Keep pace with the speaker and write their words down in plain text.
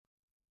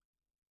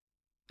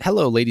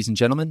Hello, ladies and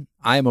gentlemen.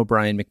 I am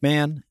O'Brien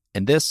McMahon,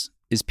 and this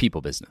is People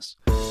Business.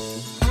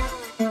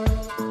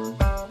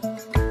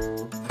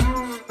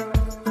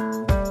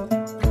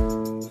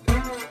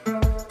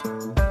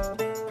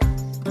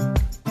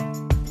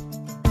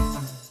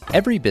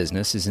 Every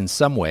business is in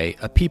some way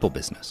a people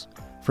business.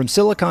 From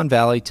Silicon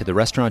Valley to the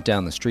restaurant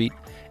down the street,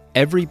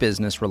 every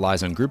business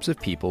relies on groups of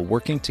people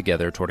working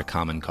together toward a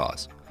common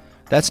cause.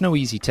 That's no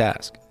easy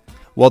task.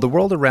 While the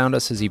world around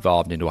us has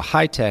evolved into a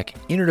high-tech,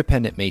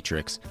 interdependent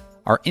matrix,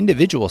 our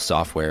individual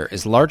software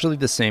is largely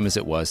the same as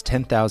it was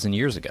 10,000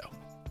 years ago.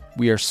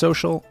 We are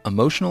social,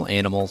 emotional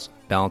animals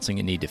balancing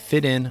a need to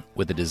fit in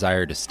with a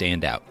desire to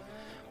stand out.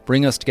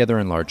 Bring us together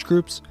in large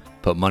groups,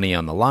 put money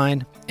on the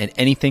line, and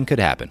anything could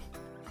happen.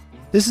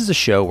 This is a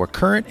show where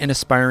current and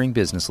aspiring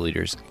business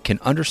leaders can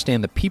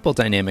understand the people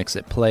dynamics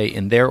at play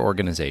in their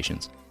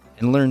organizations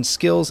and learn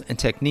skills and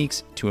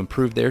techniques to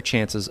improve their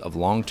chances of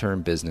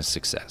long-term business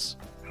success.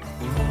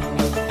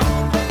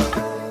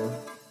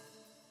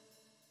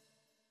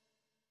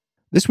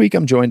 This week,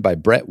 I'm joined by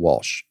Brett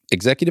Walsh,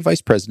 Executive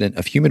Vice President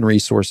of Human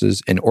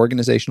Resources and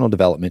Organizational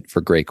Development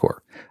for Graecor,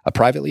 a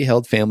privately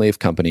held family of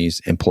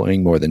companies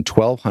employing more than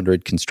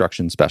 1,200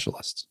 construction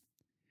specialists.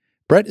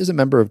 Brett is a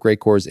member of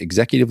Graecor's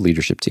executive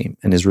leadership team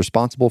and is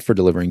responsible for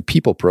delivering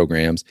people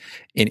programs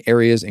in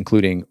areas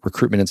including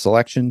recruitment and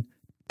selection,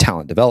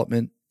 talent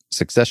development,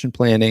 succession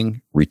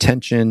planning,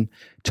 retention,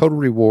 total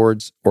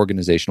rewards,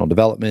 organizational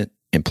development,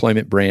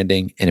 employment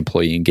branding, and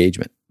employee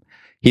engagement.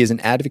 He is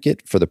an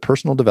advocate for the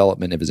personal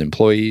development of his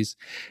employees,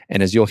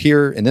 and as you'll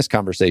hear in this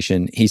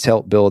conversation, he's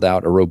helped build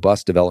out a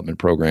robust development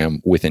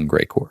program within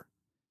Graecor.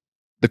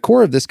 The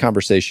core of this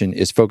conversation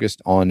is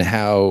focused on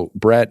how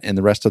Brett and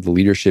the rest of the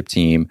leadership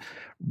team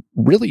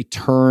really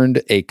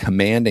turned a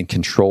command and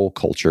control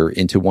culture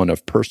into one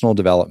of personal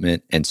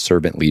development and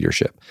servant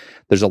leadership.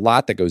 There's a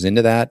lot that goes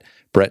into that.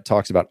 Brett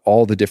talks about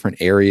all the different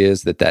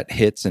areas that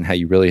hits and how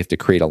you really have to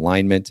create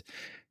alignment,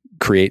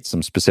 create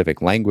some specific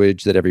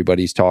language that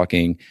everybody's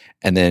talking,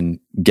 and then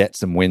get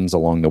some wins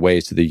along the way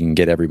so that you can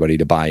get everybody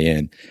to buy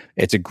in.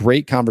 It's a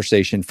great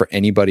conversation for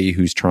anybody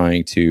who's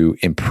trying to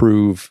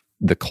improve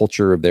the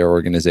culture of their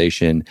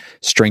organization,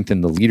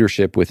 strengthen the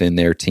leadership within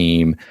their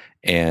team,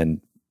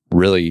 and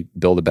really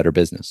build a better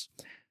business.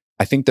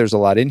 I think there's a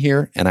lot in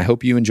here, and I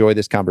hope you enjoy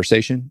this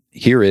conversation.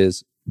 Here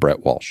is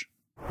Brett Walsh.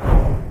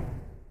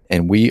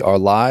 And we are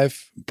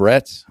live.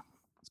 Brett,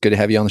 it's good to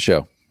have you on the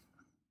show.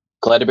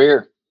 Glad to be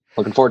here.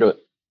 Looking forward to it.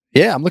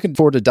 Yeah, I'm looking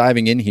forward to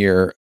diving in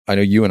here. I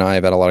know you and I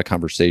have had a lot of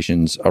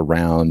conversations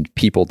around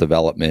people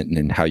development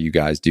and how you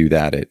guys do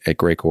that at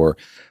Graecor.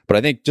 But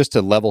I think just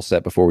to level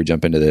set before we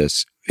jump into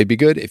this, it'd be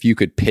good if you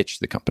could pitch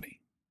the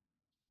company.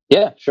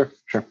 Yeah, sure.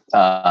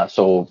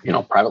 So,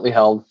 privately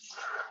held,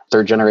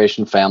 third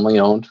generation, family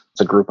owned.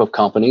 It's a group of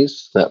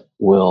companies that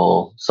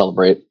will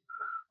celebrate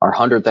our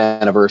 100th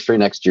anniversary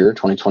next year,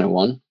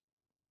 2021.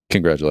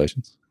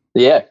 Congratulations.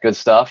 Yeah, good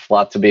stuff. A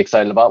lot to be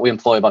excited about. We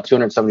employ about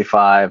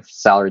 275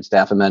 salaried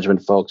staff and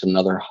management folks and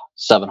another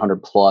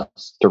 700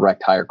 plus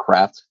direct hire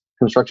craft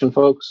construction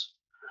folks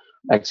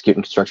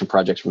executing construction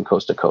projects from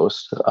coast to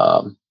coast.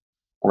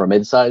 We're a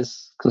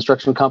mid-size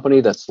construction company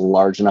that's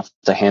large enough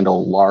to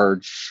handle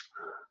large,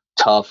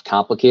 tough,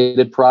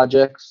 complicated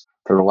projects.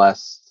 For the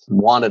last,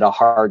 wanted a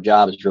hard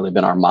job has really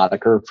been our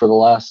moniker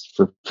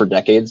for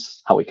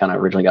decades, how we kind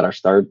of originally got our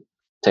start,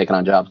 taking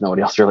on jobs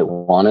nobody else really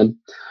wanted.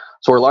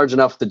 So we're large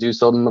enough to do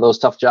some of those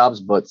tough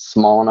jobs, but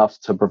small enough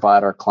to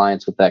provide our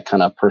clients with that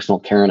kind of personal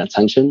care and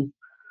attention.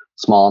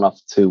 Small enough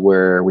to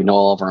where we know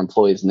all of our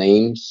employees'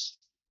 names.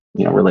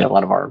 Really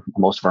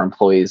most of our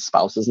employees'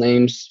 spouses'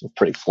 names.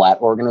 Pretty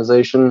flat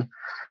organization.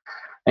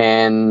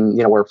 And,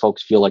 where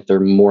folks feel like they're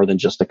more than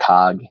just a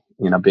cog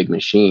in a big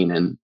machine.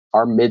 And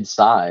our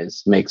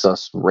mid-size makes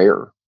us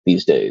rare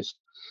these days.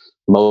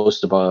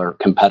 Most of our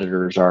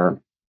competitors are,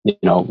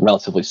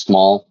 relatively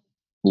small,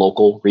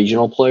 local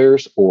regional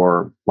players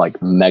or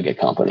like mega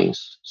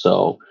companies.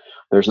 So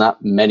there's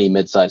not many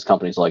mid-sized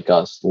companies like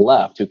us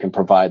left who can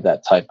provide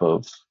that type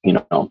of,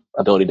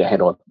 ability to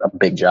handle a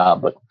big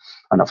job, but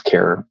enough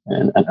care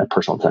and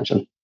personal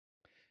attention.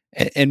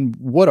 And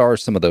what are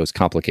some of those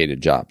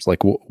complicated jobs?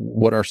 Like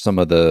what are some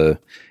of the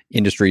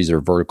industries or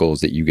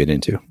verticals that you get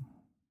into?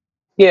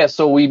 Yeah,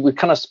 so we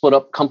kind of split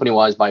up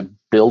company-wise by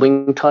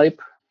building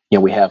type.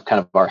 We have kind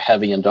of our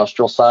heavy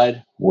industrial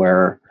side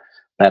where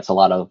that's a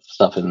lot of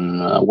stuff in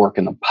work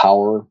in the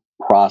power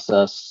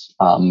process,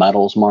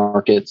 metals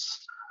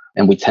markets,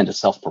 and we tend to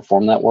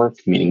self-perform that work,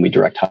 meaning we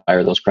direct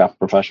hire those craft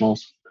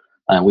professionals.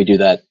 And we do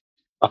that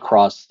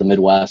across the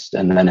Midwest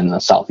and then in the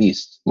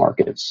Southeast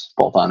markets,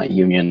 both on a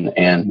union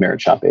and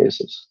merit shop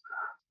basis.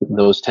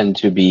 Those tend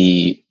to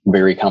be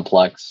very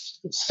complex,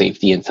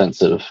 safety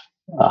intensive,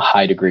 a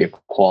high degree of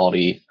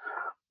quality.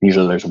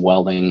 Usually there's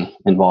welding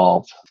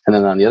involved. And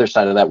then on the other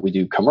side of that, we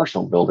do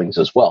commercial buildings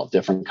as well.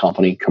 Different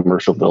company,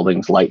 commercial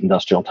buildings, light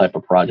industrial type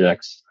of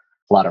projects,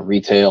 a lot of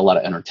retail, a lot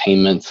of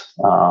entertainment,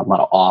 a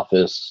lot of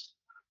office,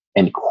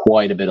 and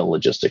quite a bit of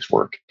logistics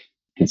work.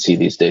 You can see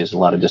these days a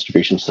lot of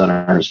distribution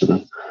centers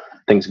and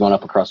things going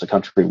up across the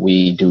country,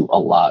 we do a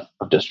lot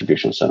of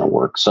distribution center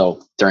work.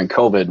 So during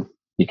COVID,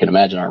 you can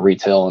imagine our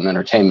retail and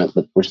entertainment,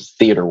 which is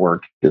theater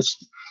work, is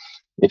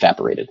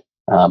evaporated.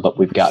 But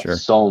we've got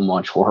so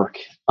much work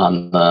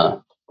on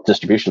the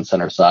distribution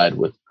center side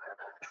with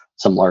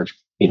some large,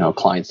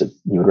 clients that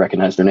you would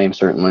recognize their names,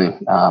 certainly,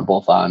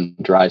 both on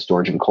dry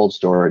storage and cold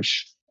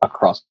storage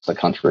across the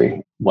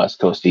country, West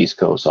Coast, East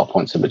Coast, all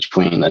points in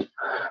between, that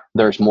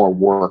there's more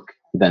work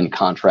than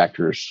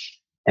contractors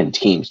and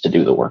teams to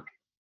do the work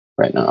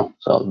right now.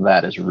 So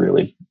that has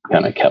really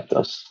kind of kept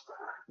us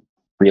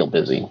real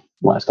busy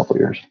the last couple of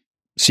years.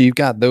 So you've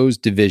got those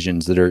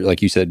divisions that are,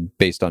 like you said,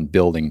 based on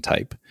building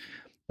type.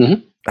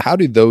 Mm-hmm. How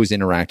do those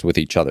interact with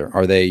each other?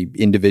 Are they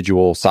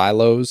individual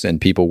silos and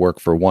people work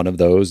for one of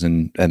those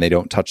and they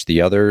don't touch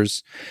the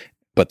others,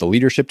 but the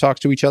leadership talks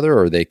to each other?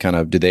 Or they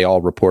do they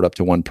all report up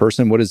to one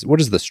person? What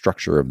does the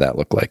structure of that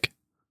look like?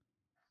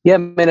 Yeah, I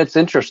mean, it's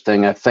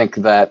interesting. I think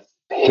that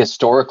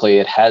historically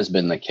it has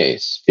been the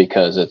case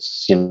because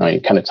it's, you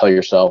kind of tell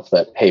yourself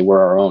that, hey, we're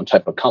our own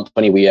type of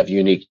company. We have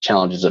unique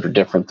challenges that are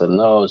different than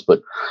those.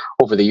 But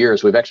over the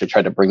years, we've actually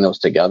tried to bring those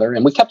together,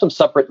 and we kept them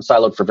separate and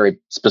siloed for very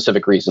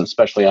specific reasons,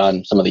 especially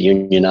on some of the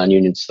union,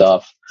 non-union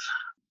stuff.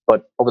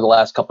 But over the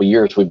last couple of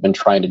years, we've been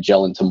trying to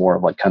gel into more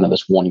of like kind of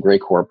this one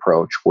Gracore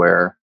approach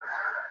where,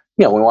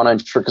 we want to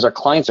ensure, because our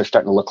clients are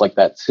starting to look like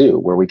that too,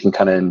 where we can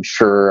kind of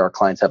ensure our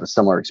clients have a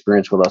similar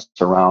experience with us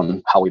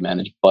around how we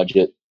manage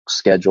budget,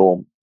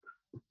 schedule,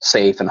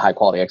 safe and high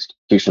quality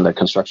execution of the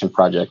construction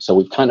project. So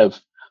we've kind of,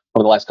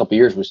 over the last couple of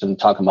years, we've been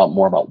talking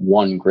more about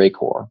one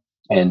Gracore.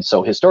 And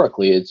so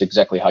historically, it's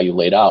exactly how you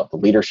laid out. The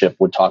leadership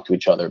would talk to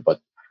each other,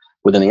 but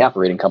within the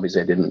operating companies,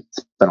 they didn't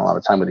spend a lot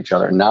of time with each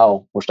other.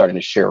 Now we're starting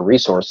to share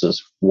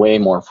resources way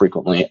more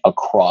frequently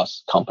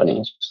across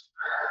companies.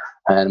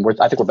 And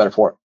I think we're better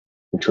for it.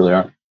 We truly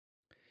are.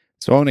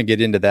 So I want to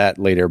get into that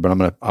later, but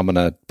I'm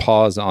gonna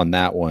pause on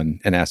that one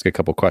and ask a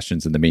couple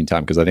questions in the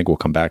meantime, because I think we'll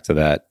come back to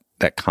that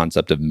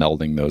concept of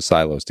melding those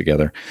silos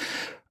together.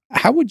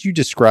 How would you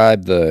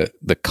describe the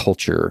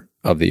culture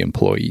of the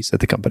employees at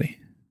the company?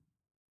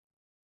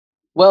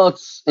 Well,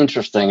 it's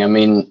interesting. I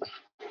mean,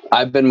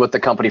 I've been with the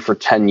company for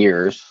 10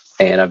 years,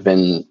 and I've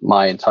been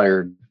my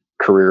entire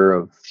career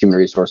of human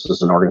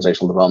resources and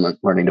organizational development,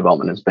 learning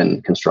development has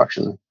been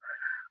construction.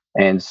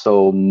 And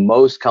so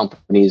most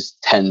companies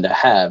tend to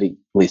have, at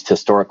least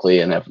historically,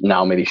 and have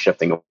now maybe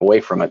shifting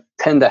away from it,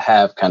 tend to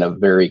have kind of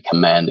very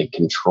command and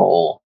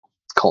control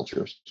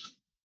cultures.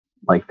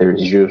 Like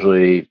there's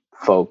usually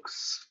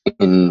folks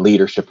in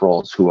leadership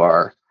roles who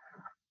are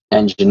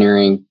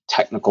engineering,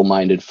 technical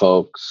minded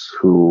folks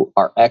who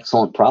are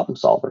excellent problem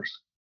solvers.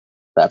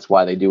 That's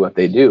why they do what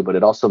they do. But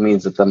it also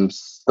means that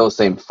those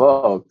same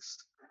folks,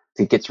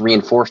 it gets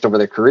reinforced over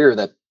their career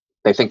that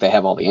they think they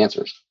have all the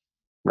answers,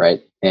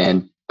 right?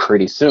 And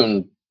pretty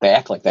soon they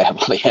act like they have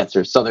all the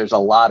answers. So there's a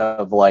lot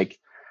of like,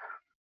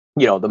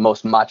 the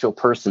most macho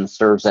person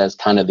serves as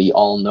kind of the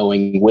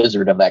all-knowing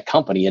wizard of that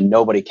company, and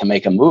nobody can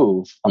make a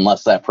move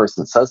unless that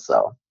person says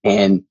so.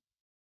 And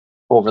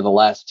over the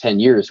last 10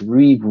 years,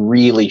 we've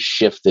really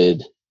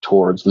shifted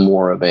towards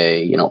more of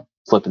a,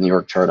 flipping the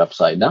org chart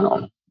upside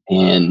down,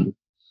 and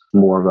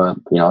more of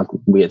a, like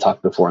we had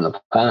talked before in the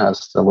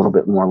past, a little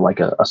bit more like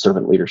a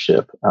servant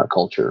leadership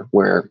culture,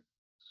 where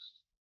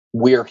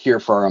we are here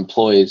for our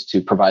employees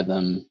to provide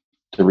them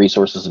the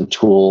resources and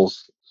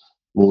tools,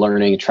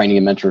 learning, training,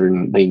 and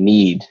mentoring they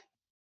need,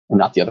 and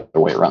not the other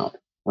way around,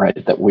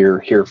 right? That we're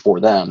here for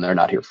them, they're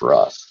not here for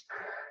us.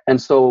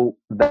 And so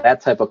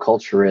that type of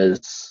culture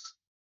it's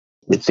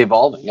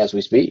evolving as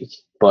we speak,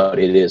 but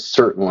it is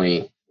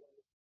certainly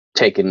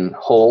taken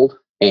hold,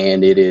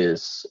 and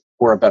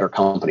we're a better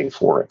company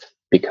for it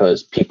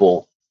because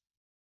people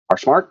are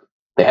smart,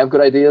 they have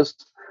good ideas,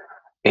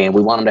 and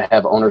we want them to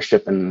have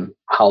ownership in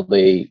how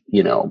they,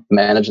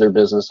 manage their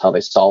business, how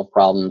they solve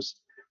problems,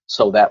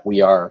 so that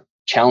we are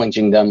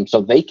challenging them so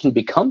they can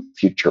become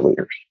future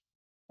leaders.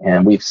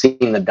 And we've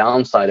seen the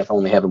downside of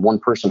only having one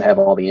person have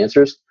all the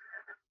answers.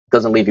 It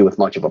doesn't leave you with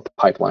much of a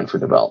pipeline for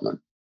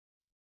development.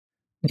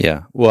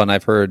 Yeah. Well, and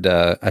I've heard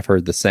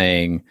the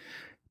saying,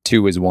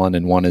 2 is 1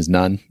 and 1 is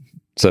none.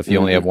 So if you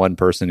only have one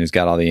person who's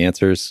got all the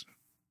answers,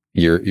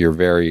 you're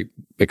very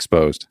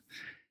exposed.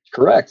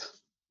 Correct.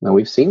 No,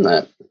 we've seen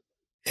that.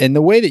 And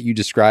the way that you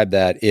describe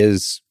that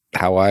is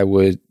how I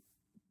would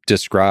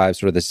describe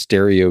sort of the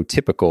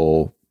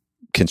stereotypical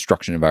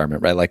construction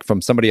environment, right? Like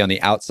from somebody on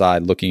the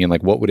outside looking in,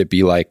 like, what would it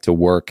be like to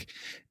work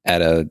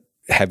at a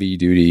heavy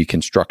duty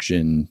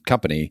construction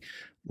company?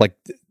 Like,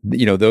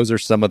 those are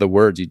some of the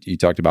words you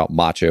talked about: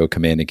 macho,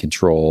 command and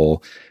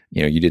control.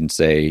 You didn't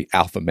say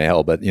alpha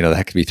male, but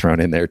that could be thrown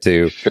in there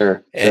too.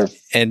 Sure.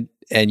 And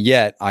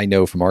yet I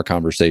know from our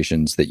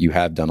conversations that you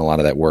have done a lot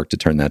of that work to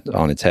turn that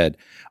on its head.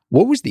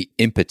 What was the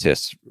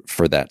impetus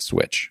for that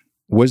switch?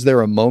 Was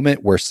there a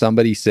moment where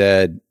somebody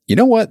said, you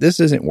know what, this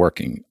isn't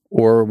working?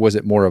 Or was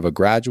it more of a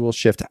gradual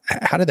shift?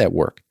 How did that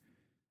work?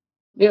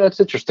 Yeah, it's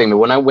interesting.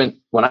 When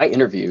I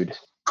interviewed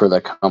for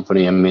the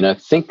company, I mean, I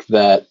think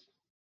a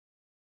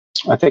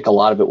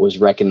lot of it was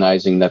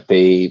recognizing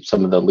that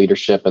some of the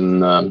leadership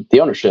and the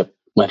ownership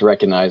had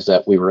recognized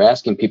that we were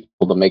asking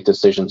people to make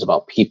decisions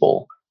about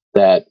people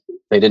that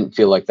they didn't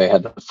feel like they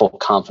had the full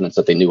confidence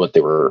that they knew what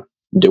they were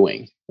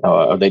doing,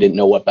 or they didn't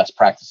know what best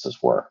practices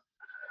were.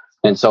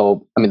 And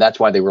so, I mean, that's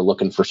why they were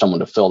looking for someone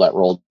to fill that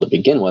role to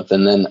begin with.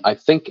 And then I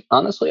think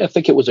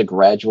it was a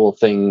gradual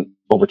thing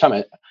over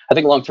time. I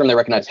think long term they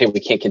recognized, hey, we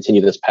can't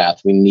continue this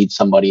path. We need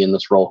somebody in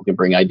this role who can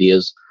bring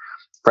ideas,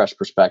 fresh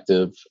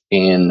perspective,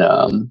 and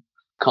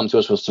come to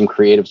us with some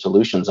creative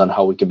solutions on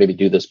how we could maybe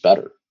do this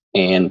better.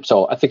 And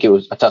so I think it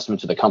was a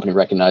testament to the company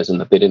recognizing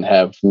that they didn't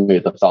have maybe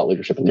the thought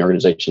leadership in the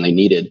organization they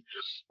needed.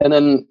 And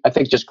then I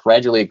think just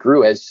gradually it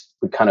grew as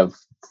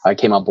I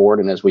came on board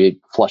and as we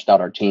fleshed out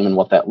our team and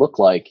what that looked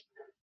like.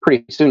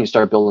 Pretty soon you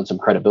start building some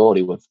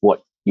credibility with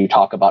what you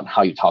talk about and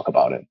how you talk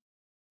about it.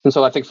 And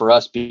so I think for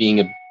us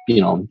being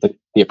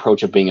the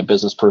approach of being a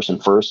business person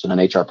first and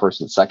an HR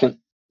person second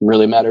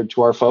really mattered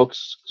to our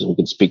folks because we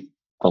could speak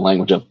the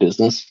language of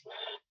business.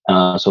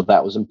 So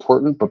that was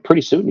important. But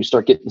pretty soon you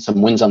start getting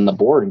some wins on the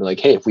board and be like,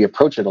 hey, if we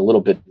approach it a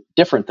little bit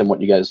different than what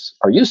you guys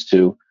are used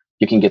to,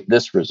 you can get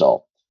this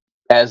result.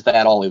 As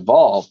that all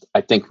evolved,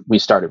 I think we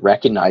started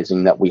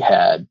recognizing that we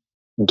had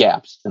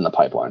gaps in the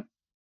pipeline,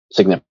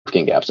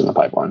 significant gaps in the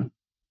pipeline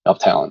of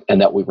talent,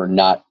 and that we were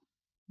not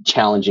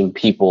challenging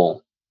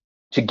people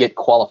to get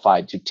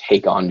qualified to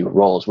take on new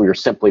roles. We were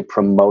simply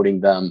promoting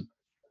them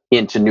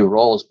into new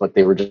roles, but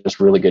they were just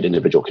really good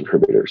individual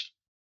contributors.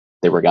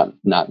 They were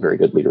not very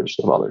good leaders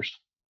of others.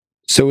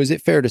 So is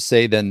it fair to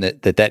say then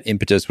that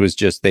impetus was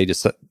just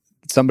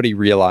somebody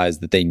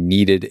realized that they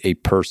needed a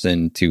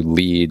person to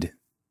lead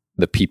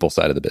the people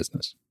side of the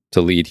business,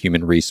 to lead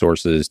human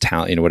resources,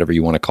 talent, whatever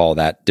you want to call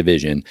that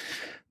division,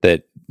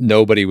 that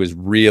nobody was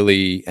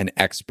really an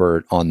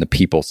expert on the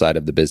people side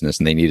of the business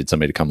and they needed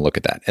somebody to come look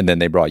at that. And then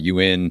they brought you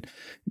in,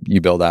 you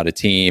build out a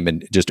team,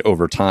 and just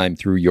over time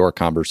through your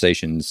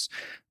conversations,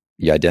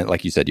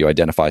 like you said, you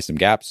identify some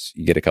gaps,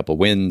 you get a couple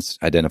wins,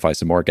 identify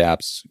some more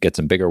gaps, get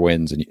some bigger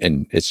wins,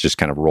 and it's just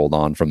kind of rolled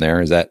on from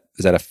there. Is that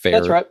a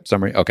fair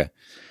summary? Okay.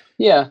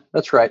 Yeah,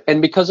 that's right.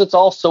 And because it's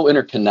all so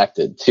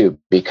interconnected too,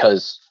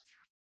 because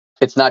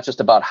it's not just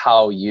about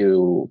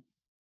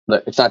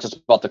it's not just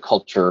about the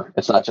culture.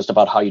 It's not just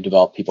about how you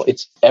develop people.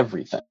 It's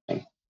everything.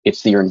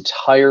 It's your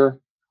entire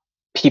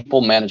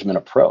people management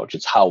approach.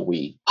 It's how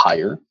we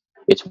hire.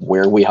 It's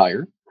where we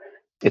hire.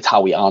 It's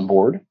how we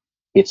onboard.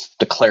 It's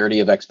the clarity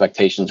of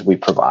expectations we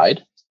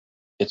provide.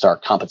 It's our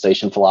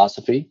compensation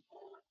philosophy.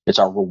 It's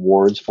our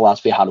rewards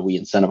philosophy. How do we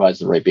incentivize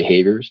the right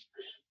behaviors?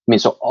 I mean,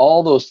 so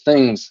all those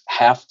things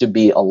have to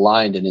be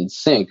aligned and in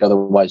sync.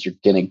 Otherwise, you're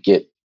going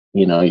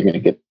to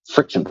get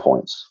friction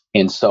points.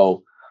 And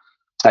so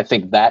I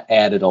think that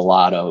added a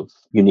lot of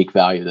unique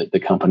value that the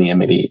company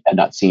maybe had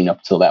not seen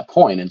up till that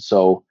point. And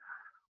so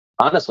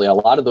honestly, a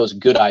lot of those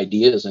good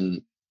ideas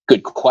and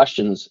good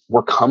questions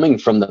were coming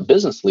from the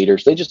business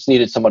leaders. They just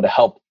needed someone to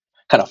help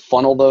kind of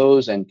funnel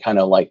those and kind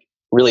of like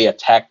really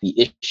attack the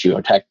issue,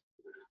 attack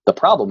the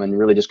problem, and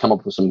really just come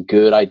up with some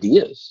good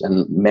ideas.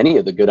 And many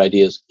of the good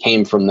ideas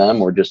came from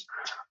them, or just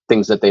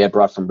things that they had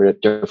brought from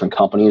different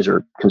companies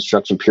or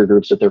construction peer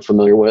groups that they're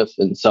familiar with.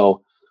 And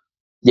so,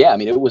 yeah, I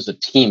mean, it was a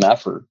team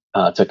effort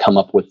to come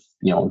up with,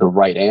 the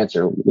right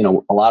answer.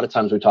 A lot of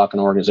times we talk in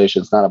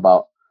organizations, it's not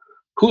about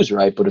who's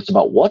right, but it's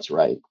about what's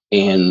right.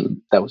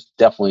 And that was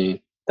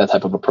definitely, that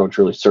type of approach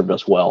really served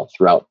us well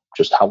throughout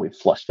just how we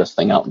fleshed this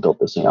thing out and built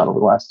this thing out over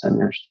the last 10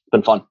 years. It's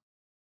been fun.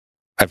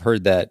 I've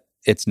heard that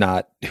it's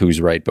not who's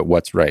right, but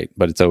what's right.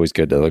 But it's always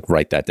good to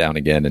write that down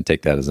again and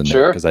take that as a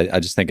note, because I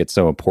just think it's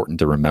so important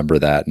to remember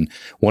that. And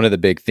one of the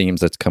big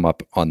themes that's come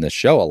up on this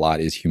show a lot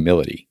is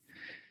humility.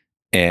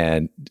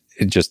 And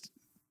just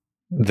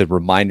the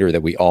reminder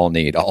that we all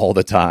need all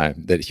the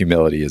time that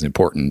humility is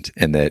important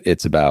and that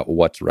it's about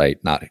what's right,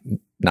 not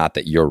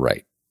that you're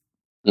right.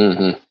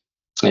 Mm-hmm.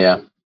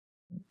 Yeah.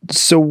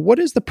 So what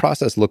does the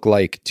process look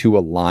like to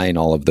align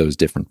all of those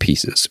different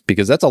pieces?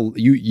 Because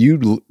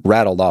you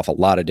rattled off a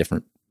lot of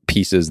different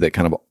pieces that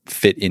kind of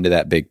fit into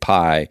that big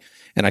pie.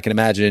 And I can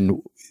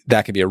imagine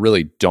that could be a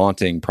really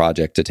daunting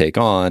project to take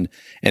on.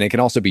 And it can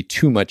also be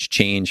too much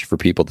change for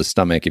people to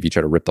stomach if you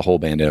try to rip the whole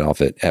Band-Aid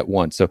off it at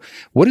once. So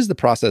what does the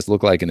process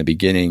look like in the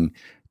beginning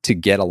to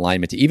get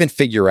alignment, to even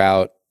figure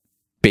out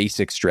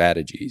basic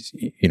strategies,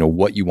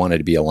 what you wanted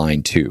to be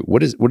aligned to? What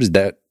does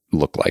that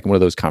look like? What do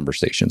those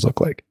conversations look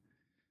like?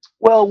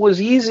 Well, it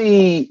was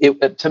easy.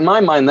 To my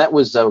mind, that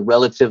was a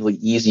relatively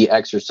easy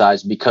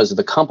exercise because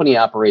the company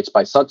operates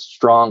by such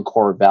strong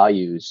core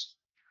values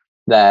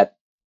that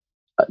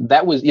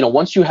was,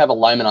 once you have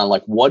alignment on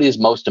like what is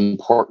most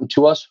important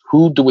to us,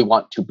 who do we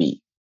want to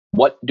be?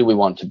 What do we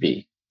want to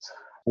be?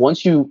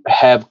 Once you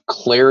have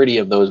clarity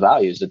of those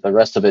values, that the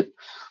rest of it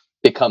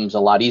becomes a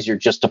lot easier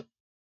just to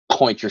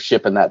point your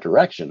ship in that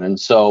direction. And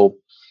so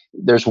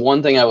there's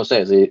one thing I will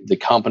say is the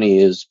company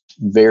is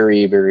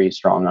very, very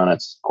strong on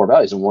its core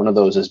values. And one of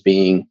those is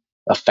being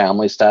a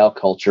family style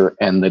culture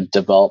and the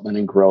development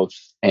and growth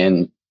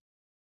and,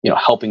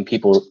 helping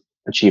people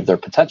achieve their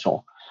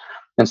potential.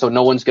 And so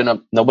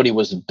nobody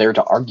was there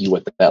to argue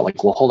with that.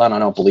 Like, well, hold on, I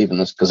don't believe in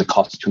this because it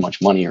costs too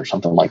much money or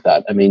something like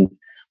that. I mean,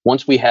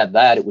 once we had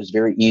that, it was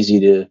very easy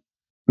to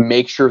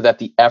make sure that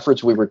the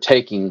efforts we were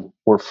taking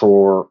were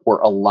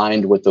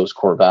aligned with those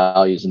core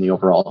values and the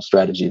overall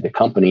strategy of the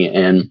company.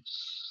 And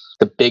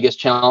the biggest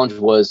challenge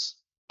was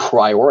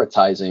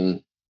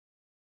prioritizing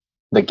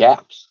the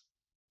gaps,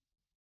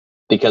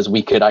 because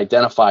we could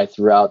identify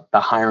throughout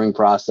the hiring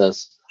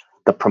process,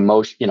 the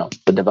promotion,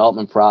 the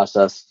development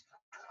process,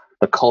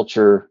 the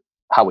culture,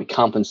 how we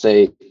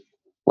compensate.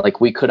 Like,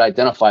 we could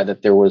identify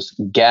that there was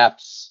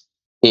gaps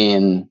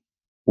in,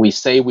 we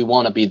say we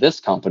want to be this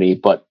company,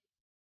 but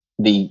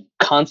the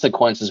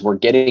consequences we're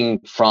getting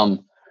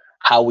from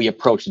how we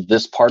approach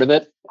this part of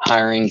it,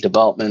 hiring,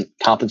 development,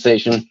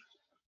 compensation,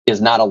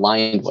 is not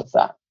aligned with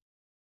that.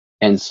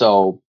 And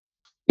so,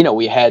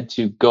 we had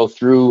to go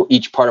through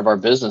each part of our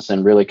business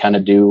and really kind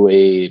of do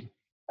a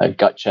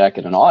gut check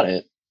and an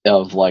audit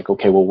of like,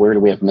 okay, well, where do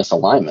we have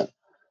misalignment?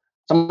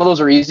 Some of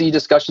those are easy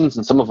discussions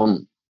and some of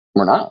them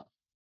were not,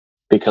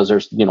 because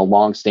there's,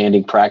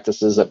 long-standing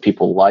practices that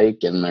people like,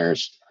 and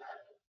there's,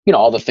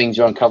 all the things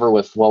you uncover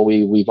with, well,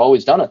 we've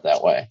always done it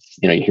that way.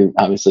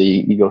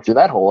 Obviously you go through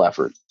that whole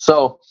effort.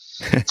 So,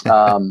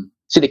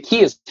 the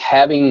key is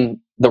having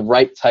the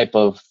right type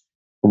of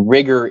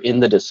rigor in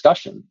the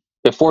discussion.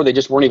 Before, they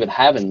just weren't even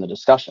having the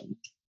discussion.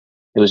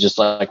 It was just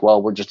like,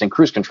 well, we're just in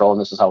cruise control and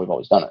this is how we've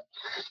always done it.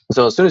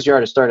 So as soon as you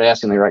already started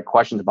asking the right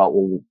questions about,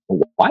 well,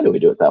 why do we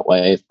do it that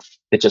way?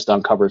 It just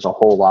uncovers a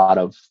whole lot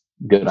of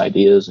good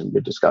ideas and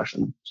good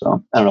discussion.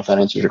 So I don't know if that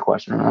answers your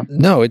question or not.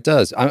 No, it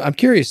does. I'm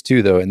curious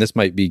too, though, and this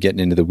might be getting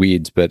into the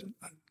weeds, but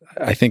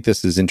I think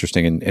this is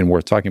interesting and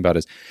worth talking about,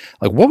 is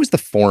like, what was the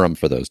forum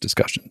for those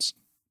discussions?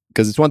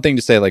 Because it's one thing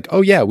to say like,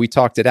 oh yeah, we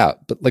talked it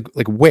out, but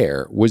like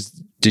where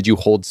did you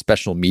hold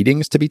special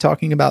meetings to be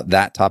talking about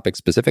that topic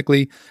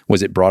specifically?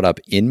 Was it brought up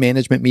in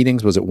management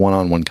meetings? Was it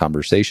one-on-one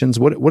conversations?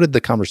 What did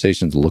the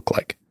conversations look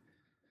like?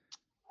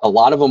 A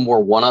lot of them were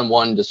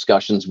one-on-one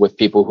discussions with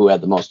people who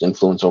had the most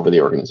influence over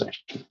the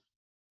organization.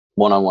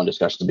 One-on-one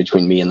discussions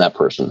between me and that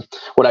person.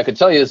 What I could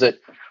tell you is that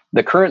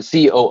the current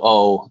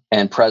COO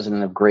and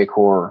president of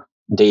Graycore,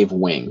 Dave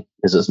Wing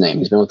is his name.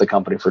 He's been with the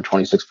company for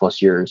 26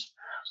 plus years.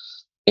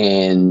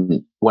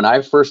 And when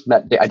I first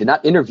met Dave, I did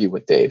not interview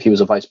with Dave. He was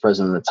a vice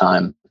president at the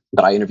time,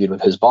 but I interviewed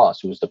with his boss,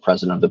 who was the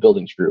president of the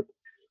buildings group.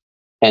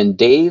 And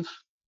Dave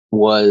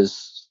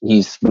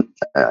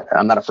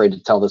I'm not afraid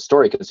to tell this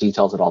story because he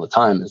tells it all the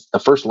time. The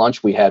first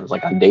lunch we had was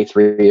like on day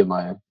 3 of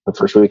the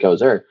first week I was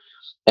there.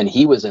 And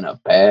he was in a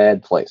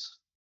bad place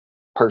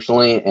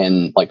personally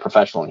and like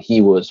professionally.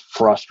 He was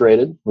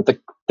frustrated with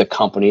the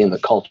company and the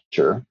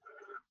culture.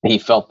 And he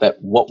felt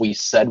that what we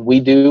said we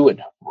do and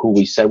who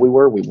we said we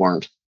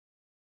weren't.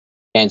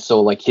 And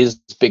so like his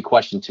big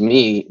question to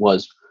me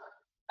was,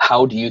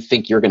 how do you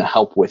think you're going to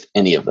help with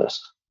any of this?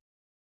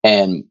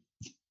 And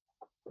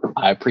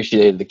I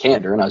appreciated the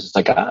candor, and I was just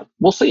like,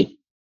 we'll see.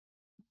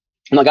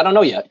 I'm like, I don't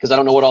know yet, because I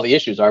don't know what all the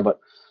issues are, but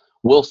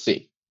we'll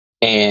see.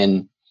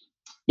 And,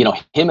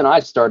 him and I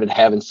started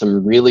having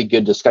some really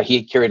good discussion.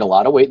 He carried a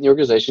lot of weight in the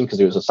organization because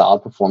he was a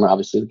solid performer.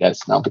 Obviously, the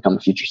guy's now become a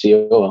future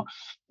COO.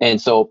 And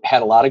so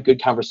had a lot of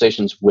good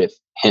conversations with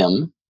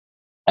him.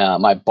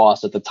 My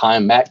boss at the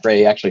time, Matt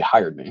Gray, actually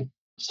hired me.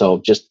 So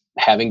just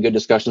having good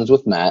discussions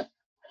with Matt.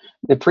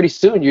 And pretty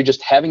soon you're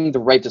just having the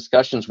right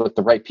discussions with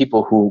the right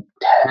people who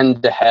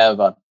tend to have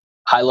a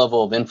high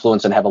level of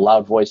influence and have a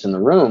loud voice in the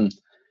room.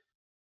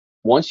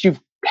 Once you've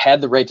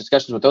had the right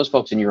discussions with those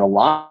folks and you're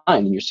aligned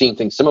and you're seeing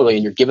things similarly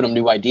and you're giving them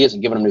new ideas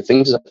and giving them new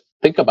things to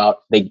think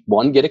about, they,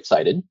 one, get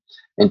excited,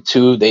 and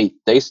two,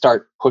 they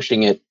start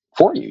pushing it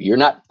for you. You're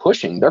not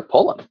pushing, they're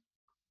pulling.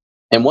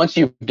 And once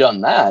you've done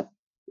that,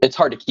 it's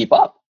hard to keep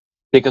up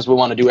because we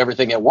want to do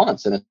everything at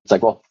once. And it's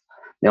like, well,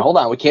 hold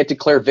on, we can't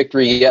declare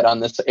victory yet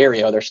on this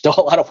area. There's still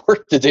a lot of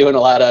work to do and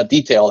a lot of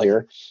detail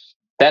here.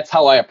 That's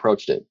how I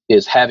approached it,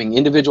 is having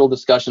individual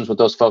discussions with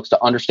those folks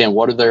to understand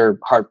what are their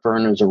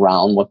heartburners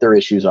around, what their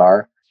issues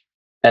are,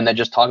 and then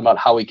just talking about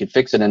how we could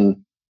fix it.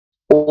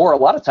 Or a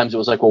lot of times it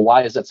was like, well,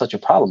 why is that such a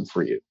problem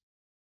for you?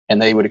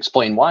 And they would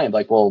explain why. I'm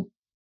like, well,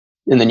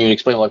 and then you'd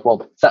explain like,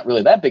 well, it's not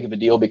really that big of a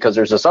deal because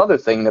there's this other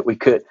thing that we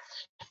could.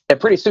 And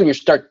pretty soon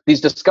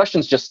these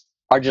discussions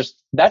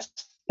that's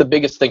the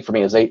biggest thing for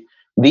me, is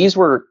these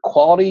were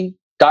quality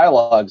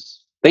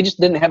dialogues. They just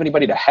didn't have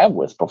anybody to have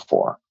with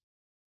before.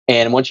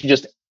 And once you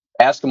just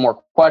ask them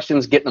more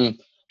questions,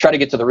 try to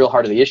get to the real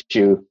heart of the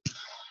issue,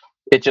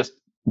 it just,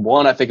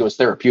 one, I think it was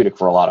therapeutic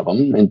for a lot of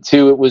them. And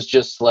two, it was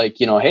just like,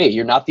 hey,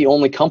 you're not the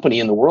only company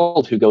in the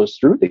world who goes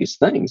through these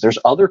things. There's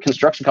other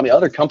construction companies,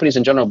 other companies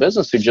in general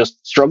business who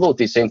just struggle with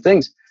these same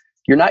things.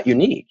 You're not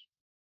unique.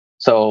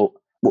 So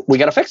we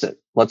got to fix it.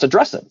 Let's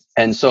address it.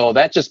 And so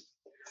that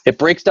it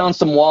breaks down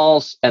some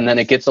walls, and then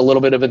it gets a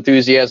little bit of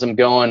enthusiasm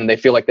going, and they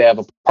feel like they have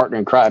a partner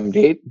in crime.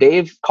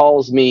 Dave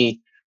calls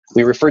me,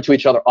 we refer to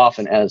each other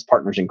often as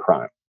partners in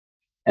crime,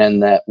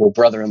 and that we're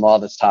brother-in-law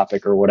this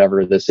topic or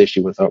whatever, this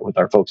issue with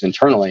our folks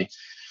internally.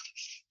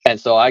 And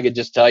so I could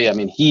just tell you, I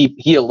mean,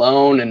 he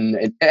alone,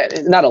 and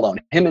not alone,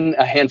 him and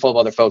a handful of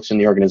other folks in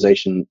the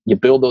organization, you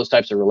build those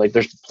types of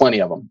relationships. There's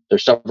plenty of them.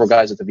 There's several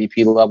guys at the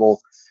VP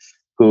level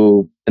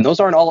and those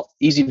aren't all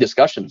easy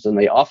discussions. And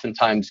they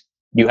oftentimes,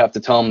 you have to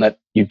tell them that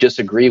you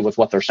disagree with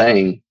what they're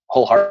saying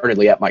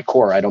wholeheartedly. At my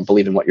core, I don't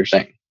believe in what you're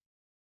saying.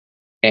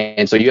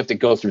 And so you have to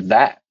go through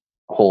that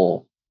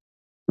whole,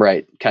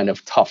 right, kind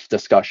of tough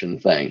discussion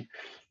thing.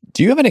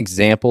 Do you have an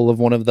example of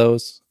one of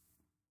those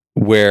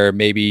where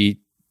maybe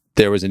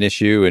there was an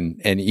issue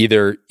and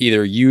either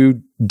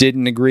you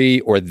didn't agree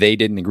or they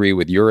didn't agree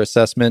with your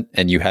assessment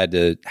and you had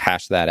to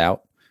hash that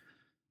out?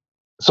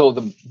 So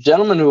the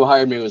gentleman who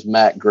hired me was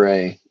Matt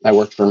Gray. I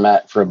worked for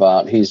Matt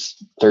he's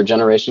third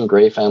generation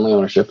Gray family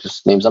ownership,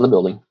 just names on the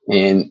building.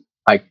 And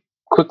I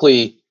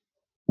quickly,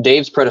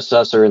 Dave's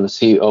predecessor in the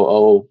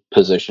COO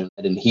position,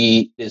 and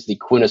he is the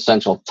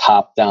quintessential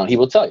top down. He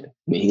will tell you, I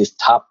mean, he's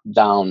top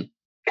down,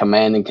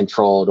 command and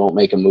control, don't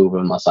make a move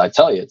unless I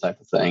tell you type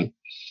of thing.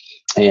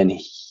 And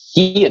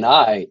he and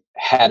I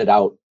had it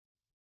out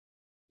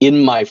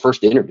in my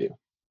first interview.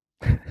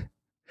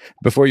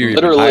 Before you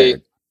literally even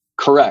hired.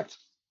 Correct.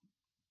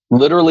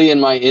 Literally in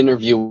my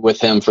interview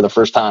with him for the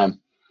first time,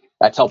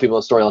 I tell people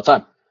the story all the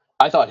time.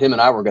 I thought him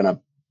and I were going to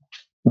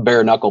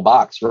bare knuckle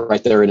box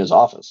right there in his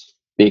office,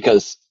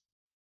 because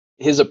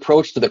his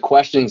approach to the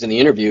questions in the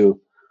interview,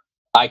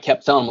 I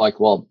kept telling him, like,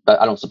 well,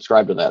 I don't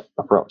subscribe to that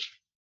approach.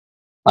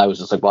 I was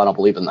just like, well, I don't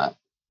believe in that.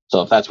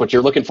 So if that's what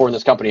you're looking for in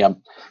this company,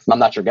 I'm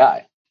not your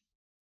guy.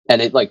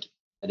 And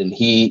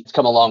he's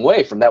come a long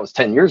way from that. Was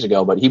 10 years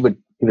ago, but he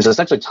was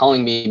essentially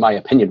telling me my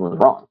opinion was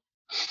wrong.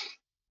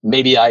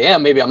 Maybe I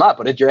am, maybe I'm not,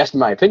 but if you're asking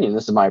my opinion,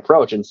 this is my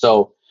approach. And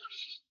so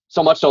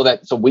much so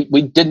that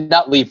we did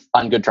not leave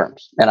on good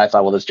terms. And I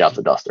thought, well, this job's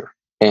a duster.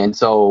 And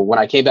so when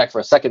I came back for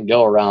a second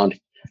go around,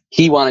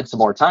 he wanted some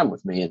more time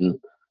with me, and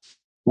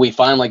we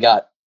finally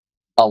got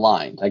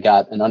aligned. I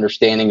got an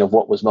understanding of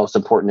what was most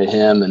important to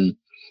him. And,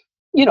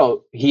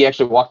 he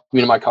actually walked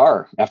me to my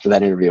car after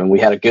that interview, and we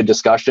had a good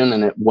discussion,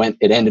 and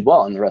it ended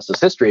well, and the rest is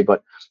history.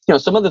 But,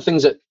 some of the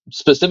things that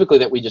specifically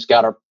that we just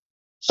got our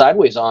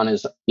sideways on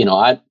is,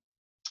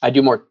 I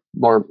do more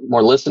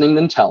listening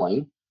than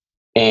telling.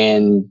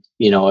 And,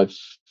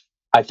 if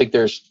I think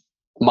there's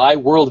my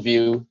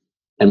worldview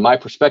and my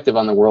perspective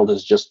on the world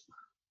is just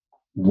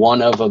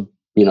one of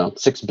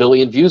 6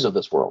 billion views of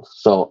this world.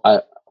 So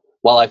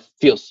while I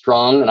feel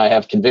strong and I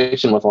have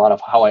conviction with a lot of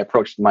how I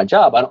approach my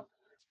job,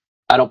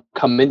 I don't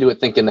come into it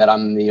thinking that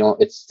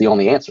it's the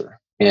only answer.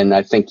 And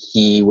I think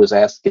he was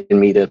asking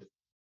me to,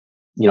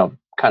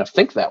 kind of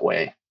think that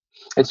way.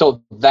 And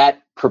so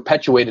that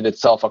perpetuated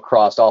itself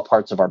across all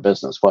parts of our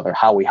business, whether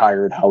how we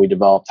hired, how we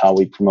developed, how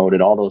we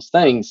promoted, all those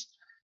things,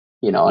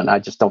 and I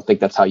just don't think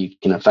that's how you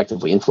can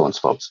effectively influence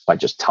folks, by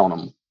just telling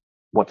them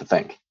what to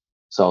think.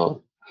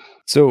 So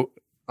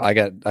I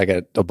got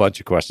a bunch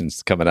of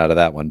questions coming out of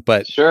that one,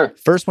 but sure.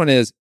 First one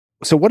is,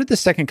 so what did the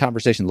second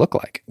conversation look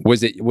like?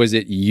 Was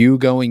it you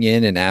going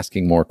in and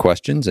asking more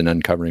questions and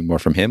uncovering more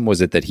from him? Was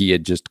it that he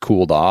had just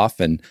cooled off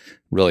and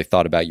really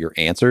thought about your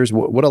answers?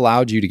 What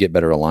allowed you to get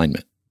better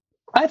alignment?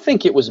 I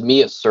think it was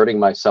me asserting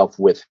myself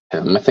with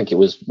him. I think it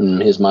was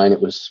in his mind,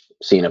 it was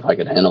seeing if I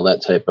could handle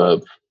that type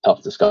of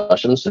tough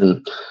discussions.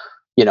 And,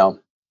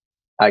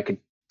 I could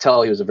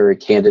tell he was a very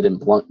candid and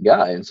blunt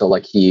guy. And so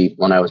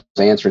when I was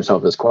answering some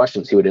of his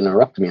questions, he would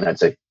interrupt me and I'd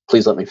say,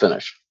 please let me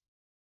finish.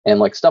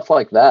 And stuff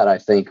like that, I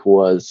think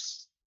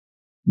was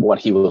what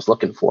he was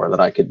looking for, that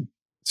I could.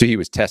 So he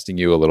was testing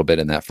you a little bit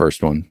in that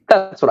first one.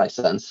 That's what I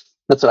sensed.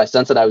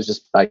 And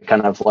I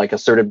kind of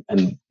asserted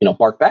and,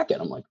 barked back at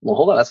him like, well,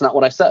 hold on. That's not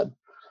what I said.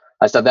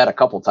 I said that a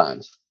couple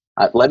times.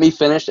 Let me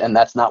finish. And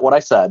that's not what I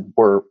said.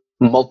 Were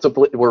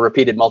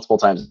repeated multiple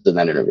times in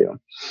that interview.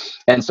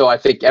 And so I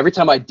think every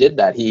time I did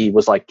that, he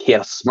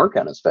had a smirk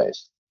on his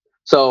face.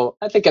 So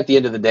I think at the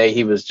end of the day,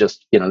 he was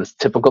just, this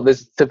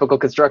typical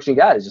construction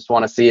guy. Just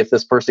want to see if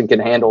this person can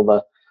handle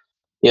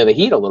the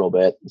heat a little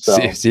bit. So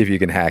see if you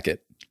can hack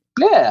it.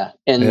 Yeah.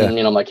 And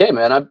I'm like, hey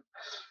man,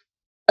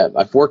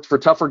 I've worked for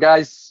tougher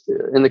guys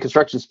in the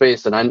construction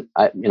space, and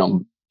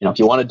if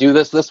you want to do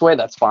this way,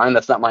 that's fine.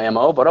 That's not my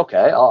MO, but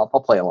okay, I'll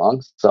play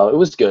along. So it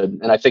was good.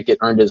 And I think it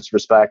earned his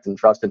respect and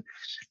trust. And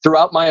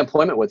throughout my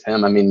employment with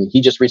him, I mean,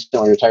 he just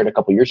recently retired a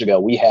couple years ago.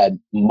 We had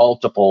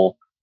multiple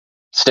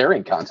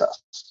staring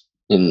contests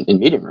in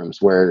meeting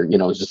rooms where,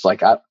 it's just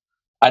like,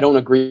 I don't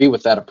agree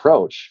with that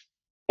approach.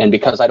 And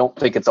because I don't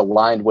think it's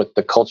aligned with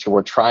the culture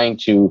we're trying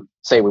to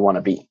say we want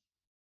to be.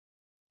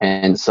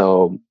 And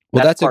so,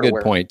 well, that's a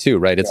good point too,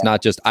 right? It's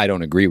not just, I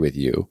don't agree with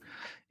you.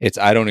 It's,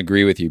 I don't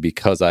agree with you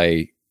because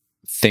I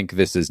think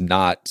this is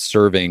not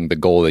serving the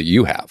goal that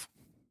you have.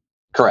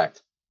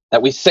 Correct.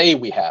 That we say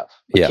we have.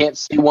 We can't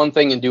see one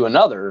thing and do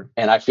another.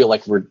 And I feel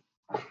like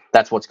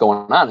that's what's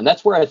going on. And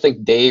that's where I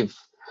think Dave,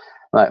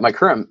 my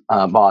current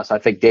boss, I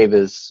think Dave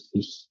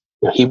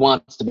he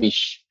wants to be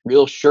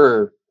real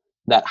sure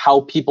that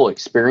how people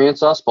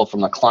experience us, both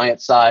from the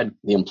client side,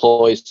 the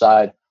employees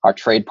side, our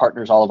trade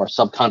partners, all of our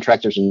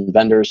subcontractors and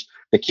vendors,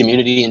 the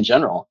community in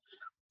general,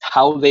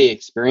 how they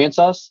experience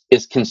us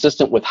is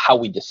consistent with how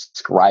we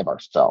describe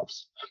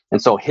ourselves.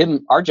 And so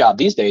our job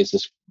these days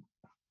is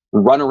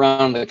run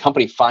around the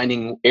company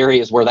finding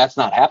areas where that's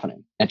not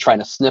happening and trying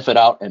to sniff it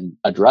out and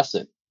address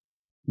it.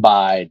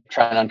 by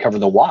trying to uncover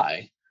the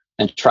why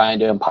and trying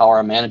to empower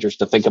our managers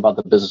to think about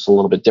the business a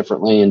little bit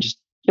differently. And just,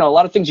 a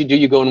lot of things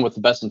you go in with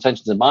the best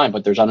intentions in mind,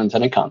 but there's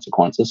unintended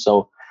consequences.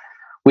 So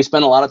we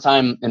spend a lot of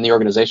time in the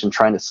organization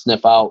trying to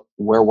sniff out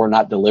where we're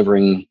not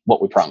delivering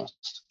what we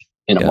promised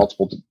in a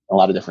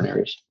lot of different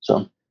areas.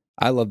 So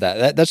I love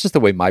that. That's just the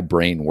way my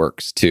brain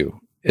works too.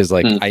 Is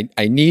like,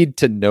 I need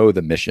to know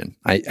the mission.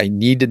 I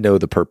need to know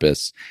the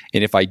purpose.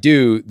 And if I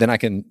do, then I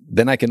can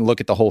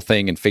look at the whole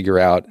thing and figure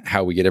out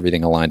how we get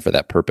everything aligned for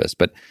that purpose.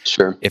 But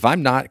if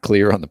I'm not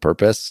clear on the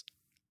purpose,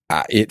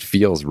 it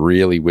feels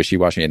really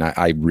wishy-washy, and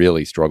I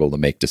really struggle to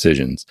make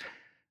decisions.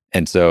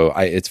 And so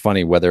it's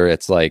funny whether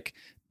it's like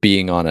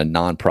being on a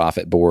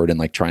nonprofit board and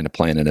like trying to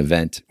plan an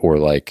event, or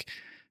like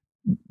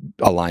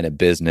a line of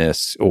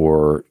business,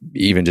 or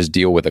even just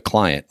deal with a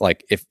client.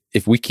 Like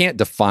if we can't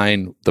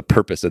define the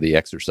purpose of the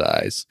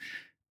exercise,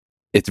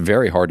 it's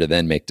very hard to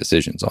then make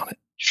decisions on it.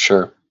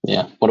 Sure.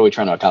 Yeah. What are we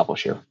trying to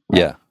accomplish here?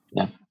 Yeah.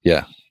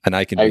 And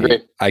I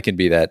can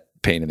be that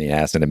pain in the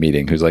ass in a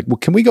meeting who's like, well,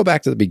 can we go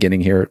back to the beginning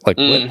here? Like,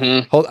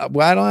 hold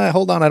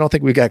on. I don't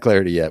think we've got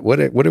clarity yet. What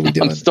are we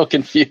doing? I'm still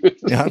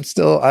confused.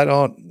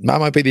 I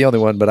might be the only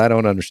one, but I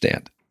don't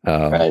understand.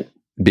 Right.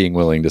 Being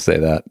willing to say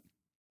that.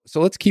 So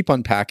let's keep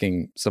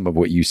unpacking some of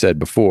what you said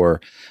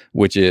before,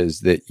 which is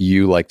that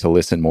you like to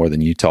listen more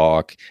than you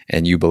talk,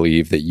 and you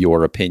believe that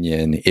your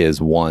opinion is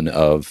one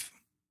of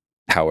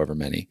however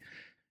many.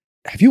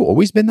 Have you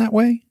always been that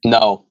way?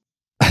 No.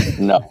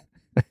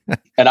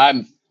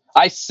 And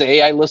I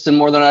say I listen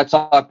more than I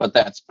talk, but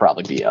that's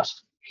probably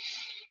BS.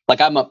 Like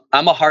I'm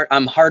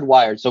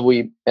hardwired. So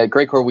we at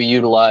GreatCore, we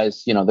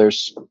utilize,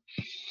 there's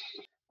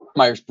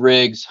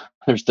Myers-Briggs,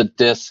 there's the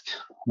DISC,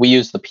 we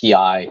use the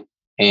PI.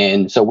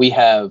 And so we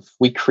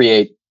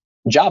create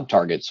job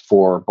targets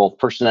for both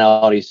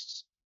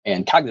personalities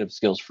and cognitive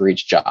skills for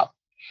each job.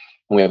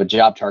 And we have a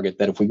job target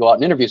that if we go out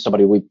and interview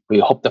somebody, we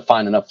hope to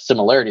find enough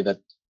similarity that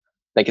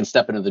they can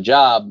step into the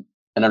job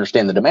and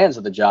understand the demands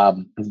of the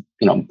job.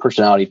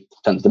 Personality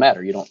tends to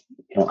matter. You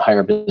don't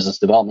hire a business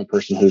development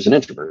person who's an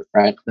introvert,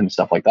 right? And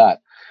stuff like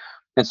that.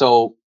 And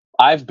so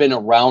I've been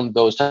around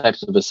those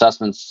types of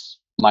assessments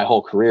my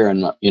whole career,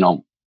 and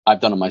I've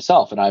done it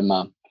myself. And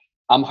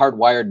I'm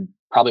hardwired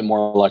probably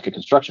more like a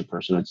construction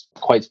person. It's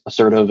quite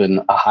assertive and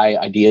a high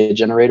idea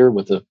generator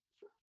with a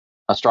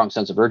strong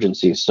sense of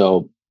urgency.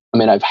 So,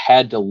 I've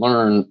had to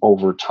learn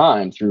over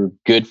time through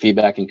good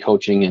feedback and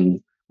coaching and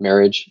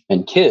marriage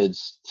and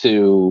kids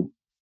to,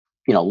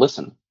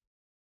 listen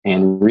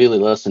and really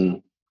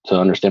listen to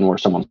understand where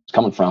someone's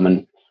coming from.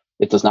 And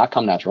it does not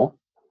come natural.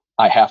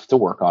 I have to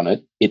work on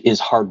it. It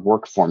is hard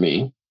work for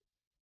me.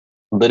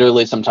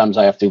 Literally, sometimes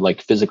I have to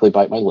like physically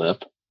bite my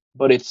lip,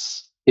 but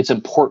it's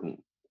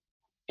important.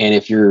 And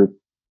if you're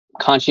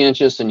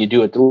conscientious and you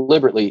do it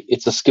deliberately,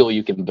 it's a skill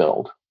you can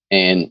build.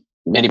 And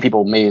many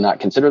people may not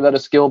consider that a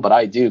skill, but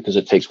I do, because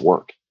it takes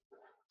work.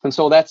 And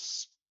so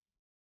that's,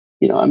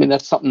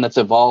 that's something that's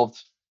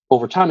evolved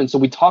over time. And so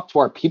we talk to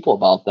our people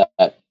about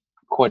that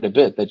quite a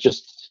bit, that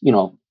just,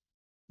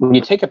 when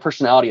you take a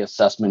personality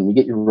assessment, you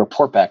get your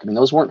report back.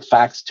 Those weren't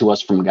facts to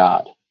us from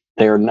God.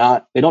 They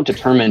don't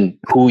determine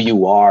who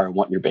you are and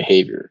what your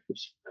behavior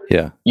is.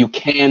 Yeah. You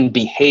can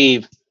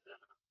behave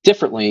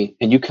differently,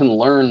 and you can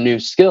learn new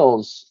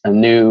skills and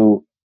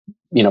new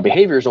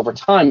behaviors over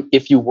time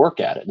if you work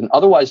at it. And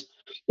otherwise,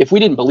 if we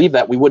didn't believe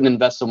that, we wouldn't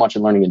invest so much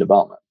in learning and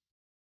development,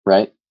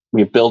 right?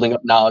 We're building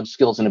up knowledge,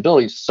 skills, and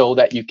abilities so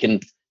that you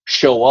can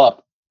show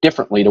up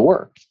differently to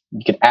work.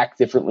 You can act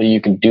differently,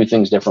 you can do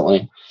things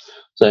differently.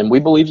 So, and we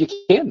believe you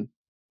can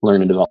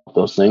learn and develop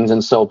those things.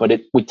 And so,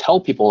 we tell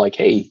people like,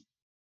 hey,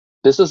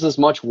 this is as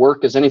much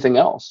work as anything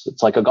else.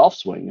 It's like a golf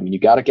swing. You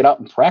got to get out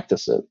and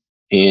practice it.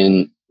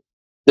 And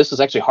this is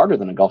actually harder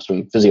than a golf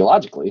swing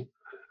physiologically.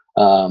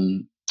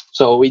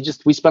 So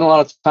we spend a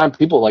lot of time,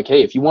 people like,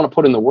 hey, if you want to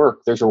put in the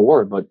work, there's a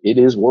reward, but it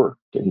is work.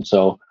 And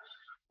so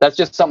that's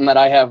just something that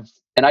I have,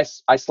 and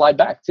I slide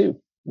back too.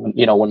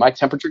 When my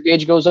temperature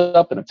gauge goes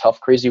up in a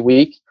tough, crazy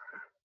week,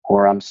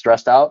 or I'm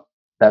stressed out,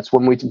 that's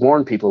when we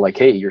warn people like,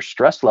 hey, your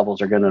stress levels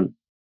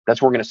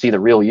that's where we're going to see the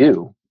real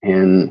you.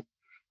 And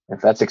if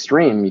that's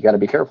extreme, you got to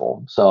be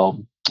careful.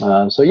 So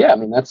yeah,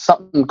 that's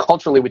something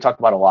culturally we talk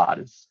about a lot.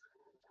 It's,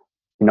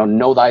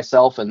 know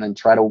thyself, and then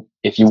try to,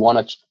 if you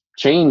want to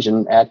change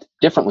and act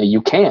differently,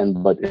 you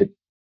can, but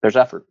there's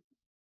effort.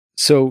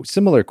 So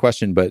similar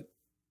question, but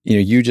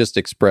you just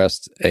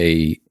expressed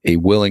a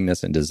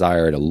willingness and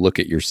desire to look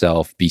at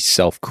yourself, be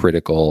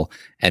self-critical,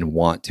 and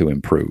want to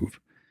improve.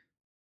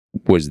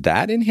 Was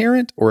that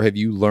inherent, or have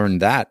you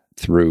learned that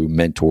through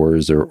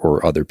mentors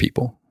or other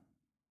people?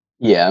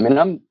 Yeah, I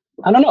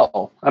don't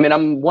know.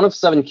 I'm one of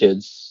 7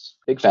 kids,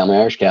 big family,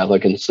 Irish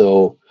Catholic, and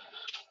so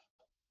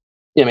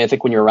I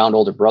think when you're around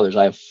older brothers,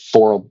 I have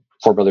four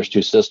brothers,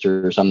 2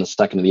 sisters. I'm the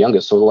second of the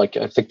youngest. So I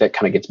think that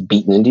kind of gets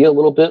beaten into you a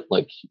little bit.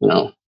 Like,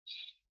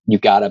 you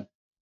got to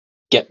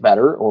get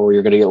better or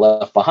you're going to get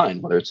left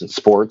behind, whether it's in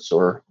sports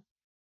or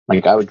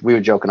like we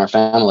would joke in our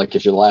family, like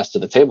if you're the last to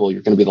the table,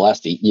 you're going to be the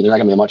last to eat. There's not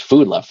going to be much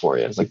food left for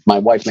you. It's like my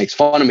wife makes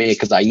fun of me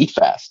because I eat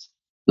fast.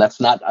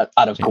 That's not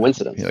out of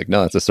coincidence. You're like,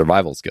 no, that's a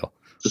survival skill.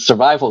 It's a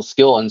survival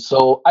skill. And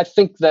so I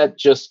think that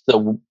just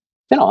I'm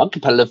a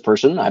competitive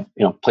person. I,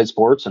 played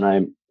sports, and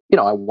I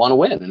want to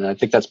win. And I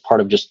think that's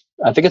part of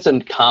I think it's a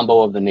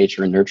combo of the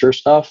nature and nurture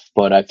stuff,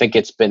 but I think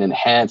it's been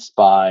enhanced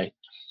by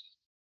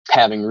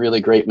having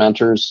really great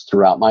mentors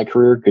throughout my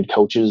career, good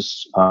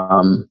coaches,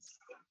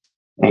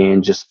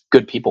 and just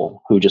good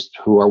people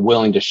who are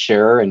willing to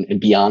share and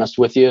be honest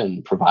with you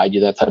and provide you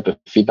that type of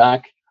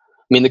feedback.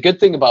 I mean, the good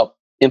thing about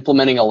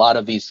implementing a lot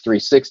of these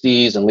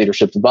 360s and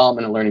leadership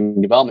development and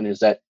learning development is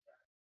that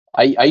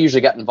I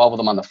usually got involved with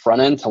them on the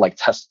front end to like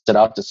test it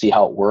out to see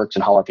how it works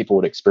and how our people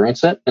would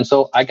experience it. And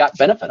so I got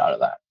benefit out of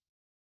that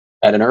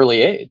at an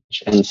early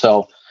age. And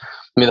so,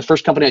 I mean, the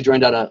first company I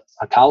joined out of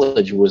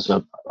college was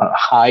a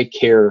high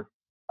care,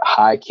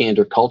 high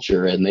candor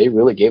culture, and they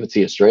really gave it to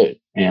you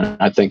straight. And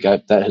I think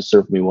that has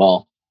served me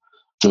well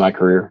in my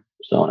career.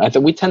 So I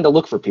think we tend to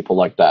look for people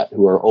like that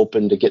who are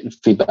open to getting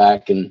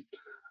feedback and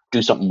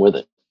do something with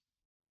it.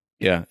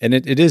 Yeah. And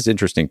it is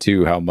interesting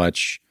too, how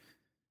much,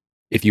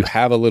 if you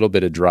have a little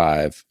bit of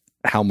drive,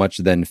 how much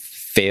then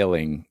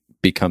failing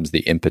becomes the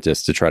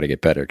impetus to try to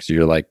get better. Because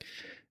you're like,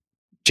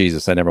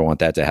 Jesus, I never want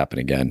that to happen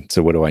again.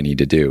 So what do I need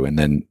to do? And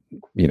then,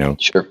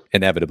 sure,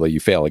 inevitably you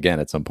fail again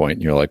at some point,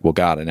 and you're like, well,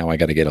 God, and now I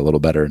got to get a little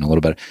better and a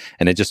little better.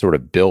 And it just sort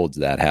of builds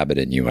that habit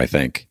in you, I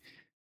think.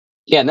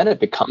 Yeah. And then it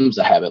becomes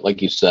a habit,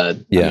 like you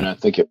said. Yeah. I mean, I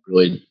think it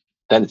really,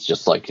 then it's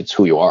just like, it's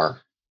who you are.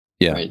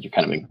 Yeah. Right? You're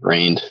kind of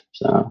ingrained.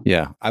 So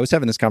yeah. I was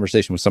having this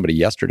conversation with somebody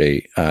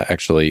yesterday,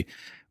 actually,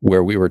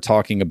 where we were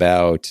talking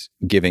about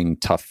giving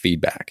tough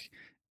feedback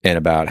and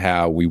about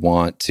how we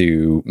want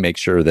to make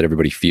sure that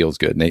everybody feels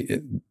good.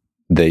 And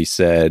they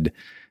said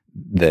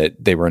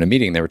that they were in a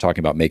meeting, they were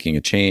talking about making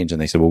a change, and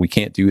they said, well, we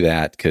can't do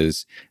that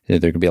because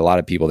there can be a lot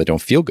of people that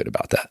don't feel good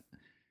about that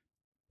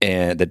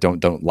and that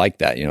don't like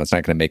that. It's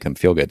not going to make them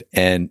feel good.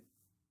 And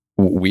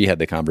we had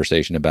the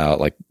conversation about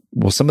like,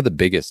 well, some of the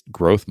biggest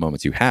growth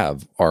moments you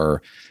have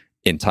are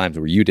in times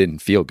where you didn't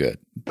feel good.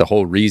 The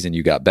whole reason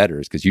you got better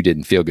is because you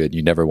didn't feel good.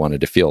 You never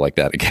wanted to feel like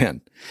that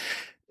again.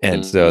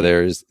 And so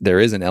there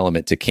is an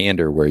element to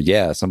candor where,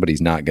 yeah,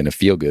 somebody's not going to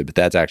feel good, but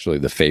that's actually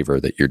the favor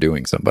that you're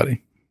doing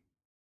somebody.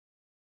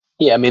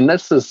 Yeah, I mean,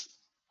 that's an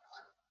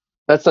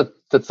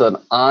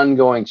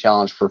ongoing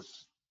challenge for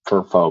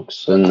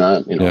folks, and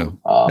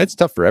it's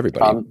tough for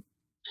everybody.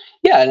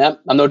 Yeah, and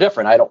I'm no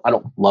different. I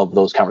don't love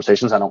those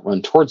conversations. I don't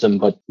run towards them,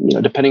 but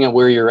depending on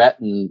where you're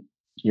at in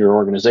your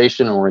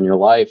organization or in your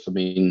life, I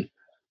mean,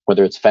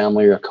 whether it's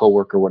family or a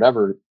coworker,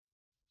 whatever,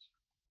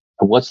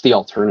 what's the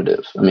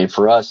alternative? I mean,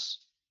 for us,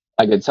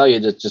 I can tell you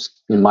that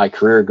just in my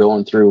career,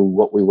 going through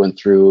what we went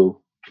through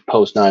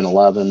post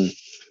 9/11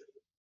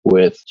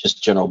 with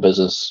just general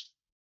business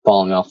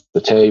falling off the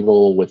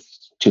table, with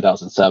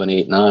 2007,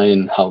 8,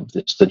 9, how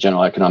it's the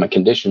general economic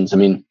conditions. I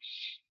mean,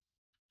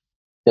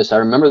 yes, I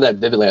remember that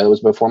vividly. It was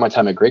before my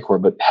time at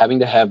Graycore, but having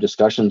to have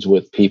discussions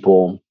with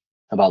people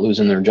about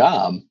losing their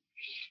job.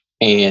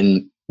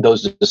 And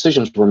those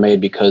decisions were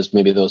made because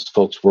maybe those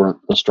folks weren't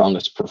the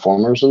strongest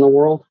performers in the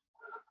world,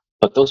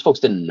 but those folks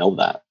didn't know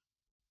that.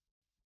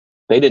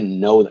 They didn't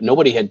know that.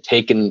 Nobody had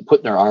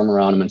put their arm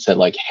around them and said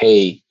like,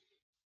 hey,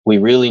 we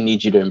really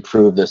need you to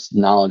improve this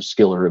knowledge,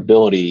 skill, or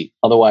ability.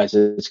 Otherwise,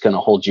 it's going to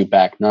hold you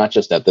back, not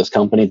just at this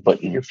company,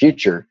 but in your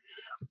future.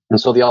 And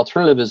so the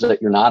alternative is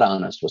that you're not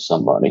honest with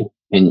somebody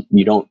and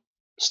you don't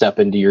step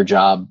into your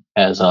job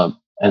as a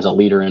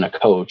leader and a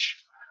coach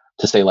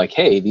to say like,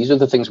 hey, these are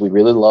the things we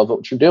really love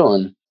what you're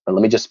doing, but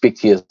let me just speak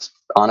to you as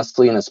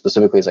honestly and as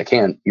specifically as I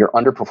can. You're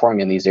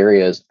underperforming in these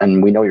areas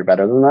and we know you're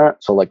better than that.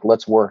 So like,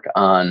 let's work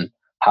on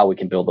how we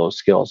can build those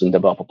skills and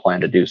develop a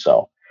plan to do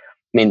so.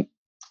 I mean,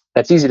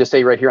 that's easy to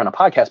say right here on a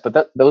podcast,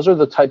 but those are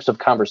the types of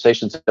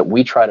conversations that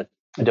we try to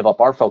develop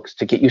our folks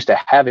to get used to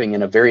having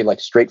in a very like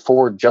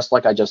straightforward, just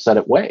like I just said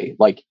it way.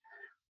 Like,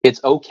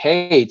 it's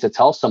okay to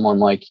tell someone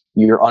like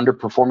you're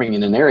underperforming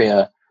in an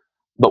area,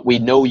 but we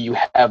know you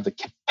have the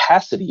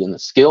capacity and the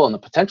skill and the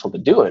potential to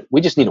do it.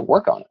 We just need to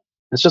work on it.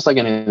 It's just like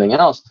anything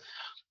else.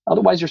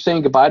 Otherwise, you're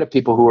saying goodbye to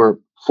people who are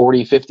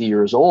 40, 50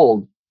 years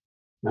old,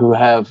 who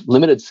have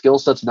limited skill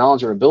sets,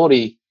 knowledge, or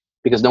ability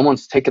because no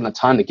one's taken the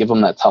time to give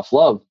them that tough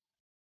love.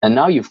 And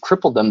now you've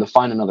crippled them to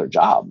find another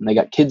job. And they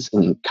got kids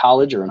in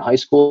college or in high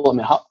school. I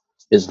mean, how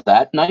is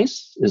that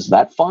nice? Is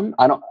that fun?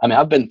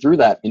 I've been through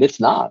that and it's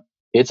not.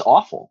 It's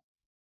awful.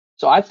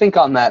 So I think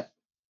on that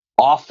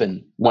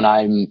often when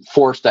I'm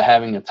forced to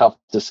having a tough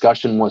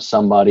discussion with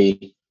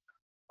somebody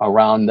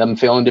around them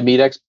failing to meet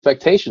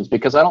expectations,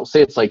 because I don't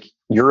say it's like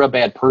you're a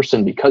bad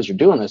person because you're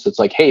doing this. It's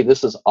like, hey,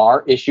 this is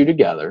our issue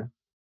together.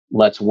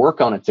 Let's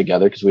work on it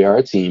together because we are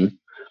a team.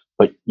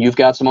 But you've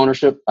got some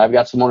ownership. I've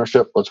got some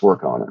ownership. Let's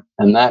work on it.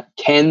 And that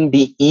can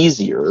be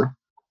easier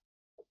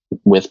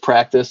with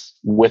practice,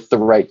 with the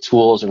right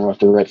tools and with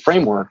the right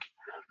framework.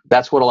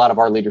 That's what a lot of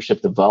our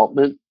leadership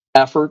development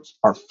efforts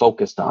are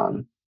focused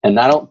on. And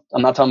I'm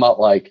not talking about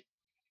like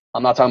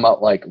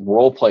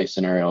role play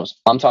scenarios.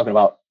 I'm talking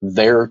about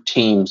their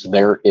teams,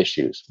 their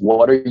issues.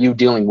 What are you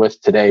dealing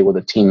with today with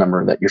a team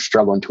member that you're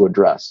struggling to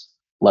address?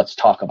 Let's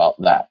talk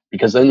about that,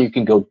 because then you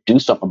can go do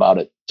something about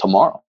it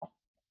tomorrow.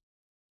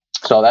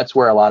 So that's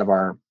where a lot of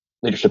our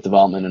leadership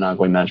development and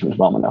ongoing management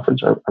development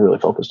efforts are really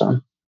focused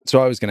on. So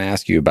I was going to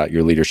ask you about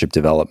your leadership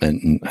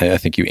development, and I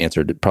think you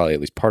answered probably at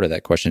least part of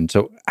that question.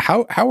 So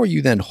how are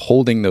you then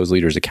holding those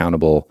leaders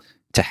accountable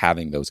to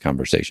having those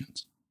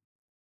conversations?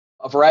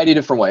 A variety of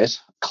different ways.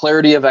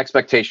 Clarity of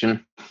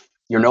expectation.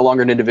 You're no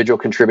longer an individual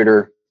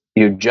contributor.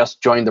 You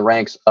just joined the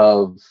ranks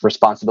of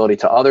responsibility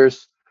to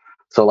others.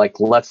 So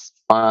let's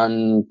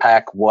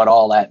unpack what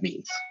all that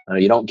means.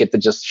 You don't get to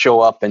just show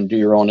up and do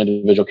your own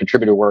individual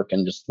contributor work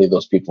and just leave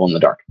those people in the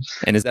dark.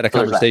 And is that a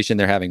conversation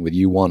they're having with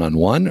you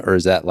one-on-one, or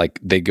is that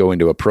they go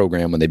into a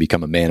program when they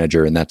become a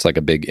manager and that's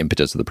a big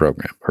impetus of the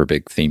program or a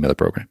big theme of the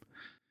program?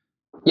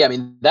 Yeah, I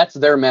mean, that's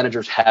their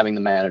managers having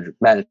the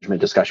management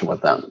discussion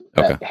with them.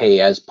 Okay. Hey,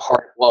 a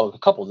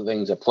couple of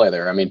things at play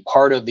there. I mean,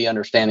 part of the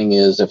understanding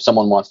is if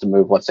someone wants to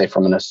move, let's say,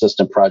 from an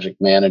assistant project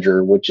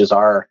manager, which is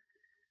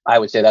I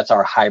would say that's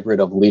our hybrid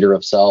of leader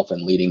of self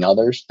and leading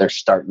others. They're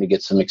starting to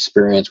get some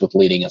experience with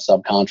leading a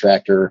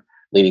subcontractor,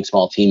 leading a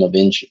small team of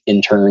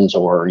interns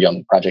or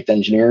young project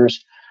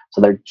engineers. So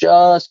they're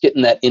just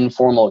getting that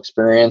informal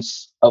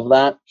experience of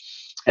that.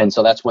 And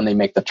so that's when they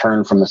make the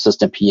turn from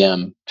assistant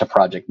PM to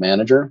project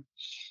manager.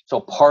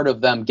 So part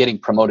of them getting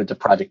promoted to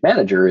project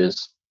manager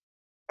is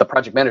the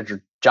project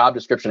manager job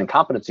description and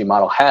competency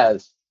model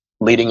has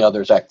leading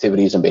others'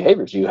 activities and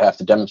behaviors you have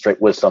to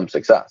demonstrate with some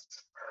success.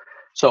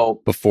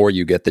 So before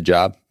you get the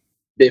job,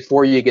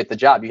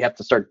 you have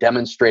to start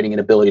demonstrating an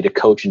ability to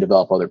coach and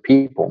develop other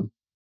people.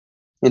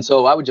 And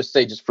so I would just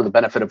say, just for the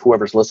benefit of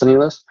whoever's listening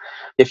to this,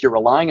 if you're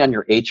relying on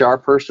your HR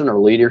person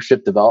or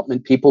leadership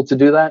development people to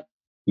do that,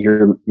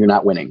 you're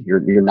not winning.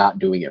 You're not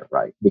doing it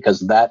right,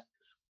 because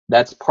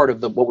that's part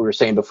of what we were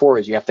saying before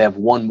is you have to have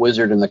one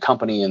wizard in the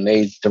company and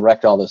they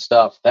direct all this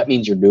stuff. That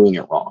means you're doing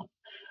it wrong.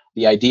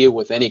 The idea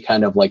with any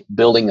kind of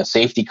building a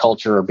safety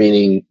culture or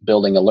building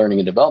a learning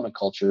and development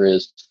culture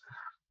is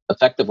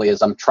effectively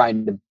as I'm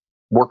trying to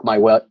work my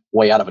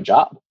way out of a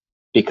job,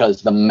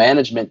 because the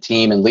management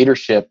team and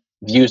leadership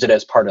views it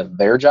as part of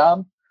their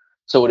job.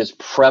 So it is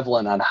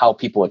prevalent on how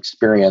people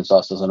experience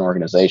us as an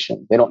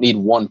organization. They don't need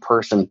one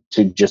person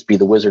to just be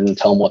the wizard and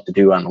tell them what to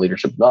do on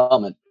leadership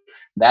development.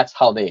 That's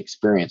how they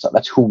experience it.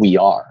 That's who we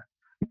are.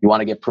 If you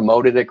want to get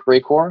promoted at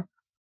GrayCorp,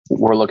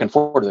 we're looking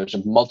forward to it.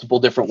 There's multiple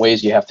different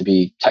ways. You have to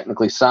be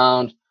technically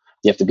sound.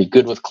 You have to be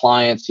good with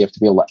clients. You have to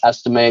be able to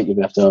estimate. You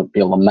have to be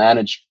able to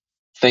manage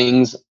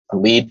things,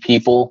 lead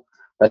people.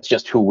 That's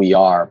just who we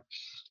are.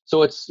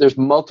 So there's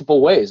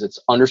multiple ways. It's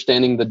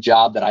understanding the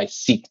job that I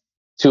seek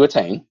to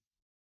attain,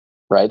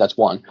 right? That's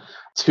one.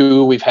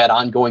 Two, we've had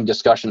ongoing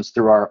discussions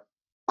through our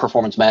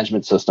performance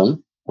management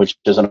system, which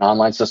is an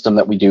online system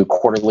that we do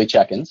quarterly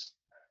check-ins,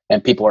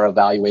 and people are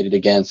evaluated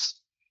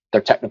against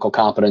their technical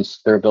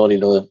competence, their ability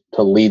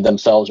to lead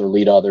themselves or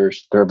lead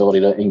others, their ability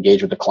to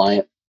engage with the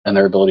client, and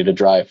their ability to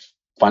drive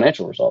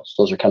financial results.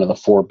 Those are kind of the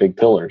four big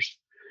pillars.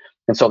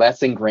 And so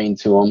that's ingrained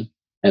to them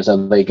as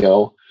they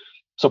go.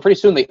 So pretty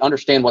soon they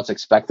understand what's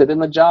expected in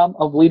the job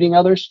of leading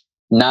others.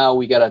 Now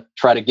we got to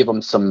try to give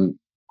them some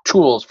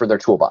tools for their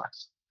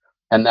toolbox.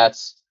 And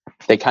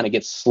they kind of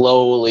get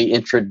slowly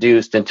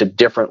introduced into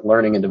different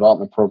learning and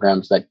development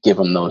programs that give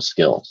them those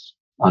skills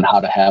on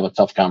how to have a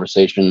tough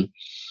conversation,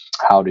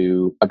 how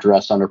to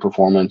address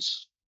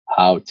underperformance,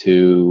 how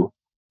to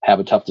have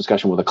a tough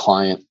discussion with a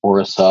client or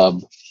a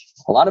sub.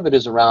 A lot of it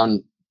is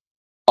around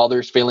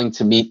others failing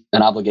to meet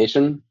an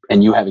obligation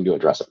and you having to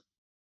address it,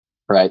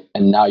 right?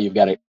 And now you've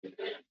got to,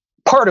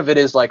 part of it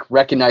is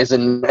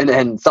recognizing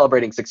and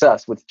celebrating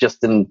success, with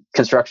just in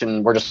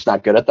construction, we're just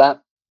not good at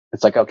that.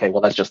 It's okay,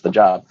 well, that's just the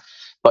job.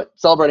 But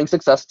celebrating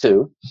success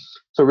too.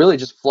 So really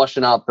just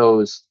flushing out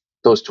those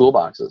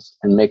toolboxes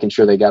and making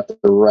sure they got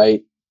the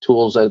right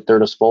tools at their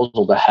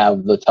disposal to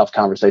have the tough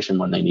conversation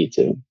when they need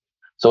to.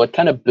 So it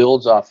kind of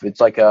builds off.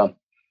 It's we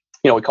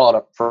call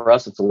it, for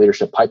us, it's a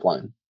leadership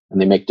pipeline. And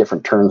they make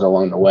different turns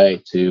along the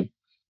way to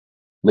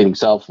leading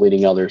self,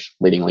 leading others,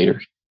 leading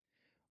leaders.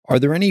 Are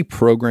there any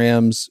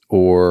programs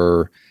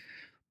or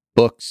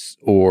books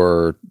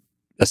or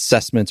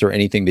assessments or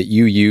anything that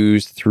you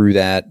use through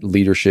that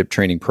leadership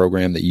training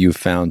program that you've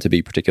found to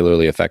be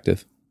particularly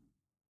effective?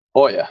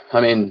 Oh, yeah.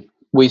 I mean,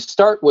 we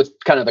start with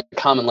kind of the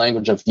common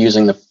language of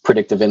using the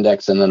predictive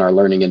index and then our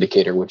learning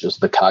indicator, which is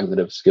the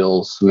cognitive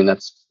skills. I mean,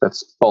 that's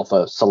both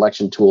a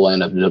selection tool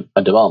and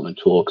a development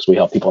tool, because we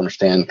help people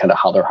understand kind of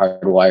how they're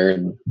hardwired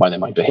and why they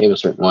might behave a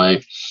certain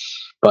way.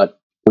 But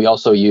we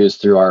also use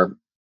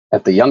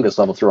at the youngest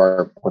level,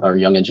 with our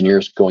young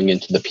engineers going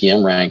into the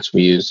PM ranks,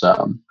 we use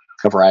a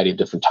variety of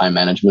different time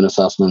management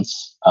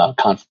assessments,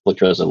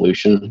 conflict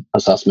resolution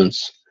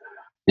assessments.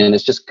 And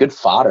it's just good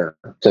fodder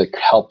to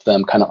help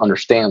them kind of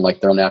understand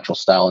their own natural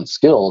style and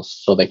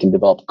skills, so they can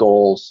development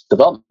goals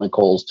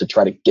to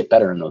try to get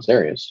better in those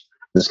areas.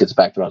 This gets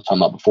back to what I was talking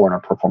about before in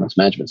our performance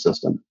management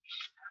system.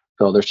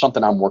 So there's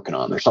something I'm working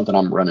on. There's something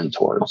I'm running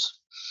towards.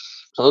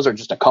 So those are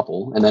just a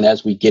couple. And then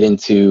as we get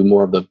into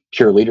more of the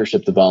pure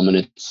leadership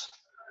development,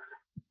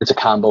 it's a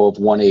combo of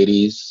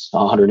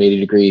 180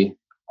 degree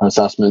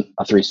assessment,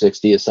 a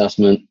 360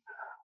 assessment.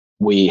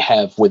 We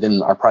have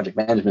within our project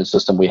management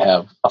system, we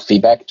have a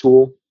feedback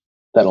tool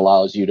that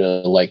allows you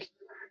to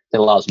it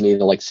allows me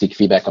to seek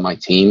feedback on my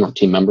team or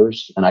team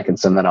members, and I can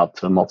send that out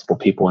to multiple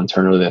people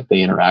internally that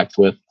they interact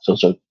with. So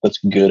that's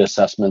good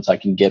assessments I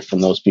can get from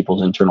those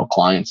people's internal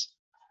clients.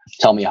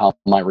 Tell me how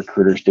my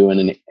recruiter's doing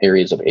in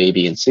areas of A,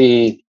 B, and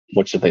C.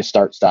 What should they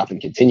start, stop, and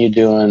continue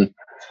doing?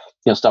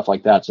 Stuff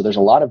like that. So there's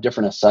a lot of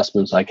different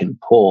assessments I can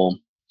pull.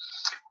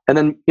 And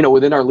then,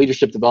 within our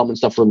leadership development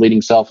stuff for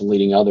leading self and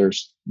leading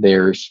others,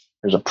 there's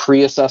a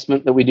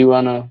pre-assessment that we do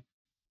on a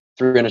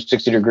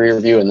 360-degree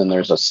review, and then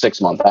there's a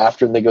 6 month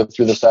after they go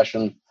through the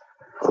session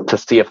to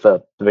see if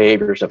the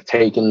behaviors have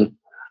taken.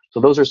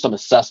 So those are some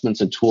assessments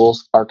and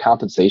tools. Our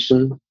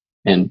compensation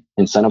and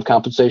incentive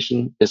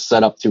compensation is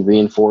set up to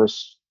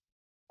reinforce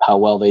how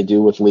well they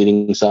do with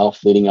leading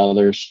self, leading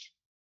others.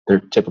 They're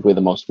typically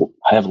the most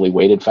heavily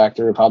weighted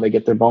factor of how they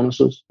get their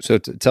bonuses. So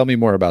tell me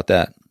more about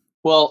that.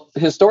 Well,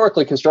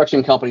 historically,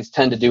 construction companies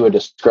tend to do a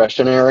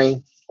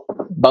discretionary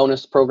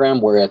bonus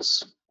program where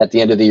it's at the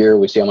end of the year,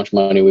 we see how much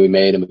money we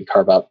made and we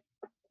carve out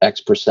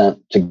X%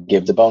 to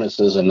give the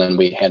bonuses, and then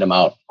we hand them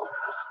out,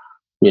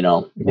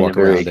 walk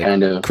around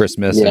kind of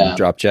Christmas and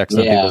drop checks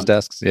on people's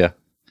desks. Yeah.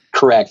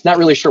 Correct. Not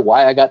really sure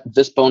why I got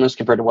this bonus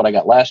compared to what I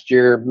got last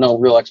year. No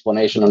real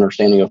explanation,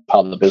 understanding of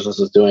how the business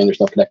is doing. There's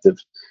no connective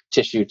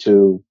tissue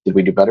to, did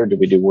we do better? Did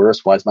we do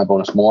worse? Why is my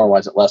bonus more? Why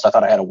is it less? I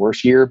thought I had a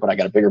worse year, but I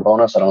got a bigger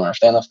bonus. I don't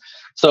understand this.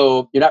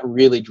 So you're not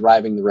really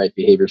driving the right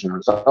behaviors and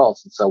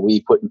results. And so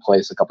we put in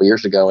place a couple of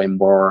years ago a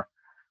more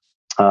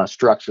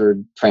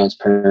structured,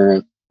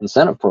 transparent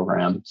incentive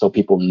program. So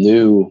people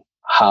knew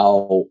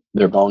how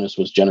their bonus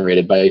was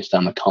generated based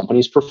on the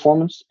company's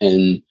performance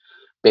and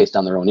based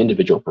on their own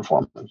individual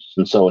performance.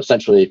 And so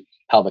essentially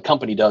how the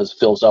company does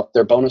fills up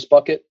their bonus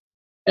bucket,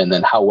 and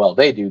then how well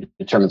they do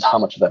determines how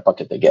much of that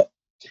bucket they get.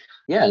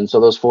 Yeah. And so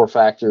those 4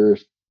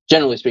 factors,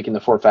 generally speaking, the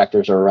 4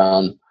 factors are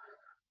around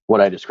what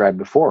I described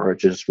before,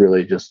 which is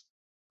really just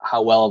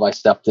how well have I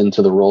stepped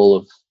into the role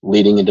of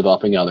leading and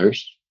developing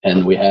others.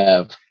 And we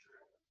have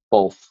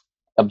both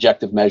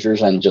objective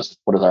measures and just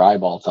what does our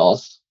eyeball tell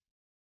us.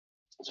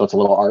 So it's a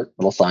little art,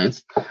 a little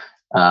science.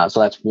 So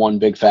that's one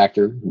big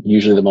factor,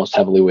 usually the most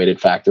heavily weighted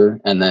factor.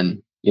 And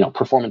then,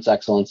 performance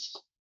excellence,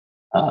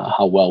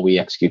 how well we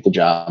execute the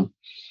job.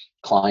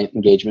 Client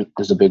engagement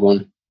is a big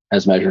one,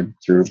 as measured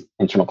through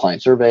internal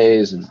client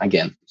surveys. And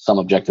again, some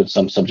objective,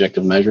 some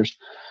subjective measures.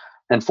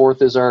 And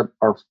 4th is our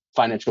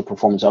financial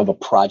performance of a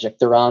project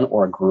they're on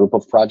or a group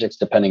of projects,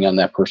 depending on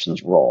that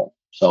person's role.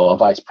 So a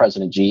vice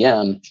president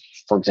GM,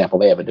 for example,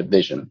 they have a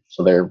division.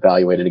 So they're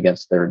evaluated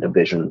against their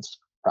division's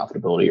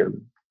profitability or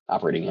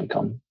operating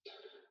income.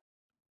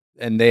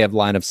 And they have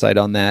line of sight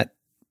on that?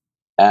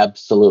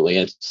 Absolutely.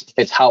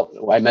 It's how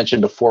I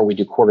mentioned before, we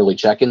do quarterly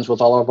check-ins with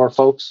all of our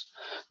folks.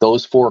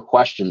 Those 4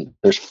 questions,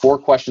 there's 4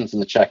 questions in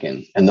the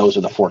check-in, and those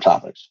are the 4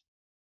 topics: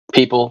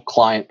 people,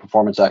 client,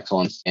 performance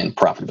excellence, and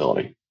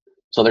profitability.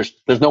 So there's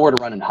nowhere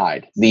to run and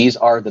hide. These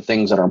are the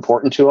things that are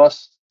important to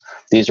us.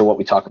 These are what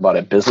we talk about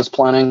at business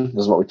planning.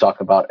 This is what we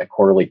talk about at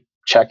quarterly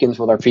check-ins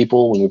with our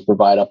people when we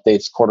provide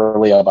updates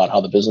quarterly about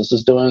how the business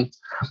is doing.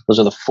 Those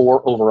are the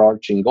 4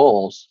 overarching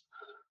goals,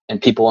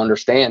 and people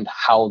understand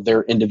how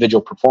their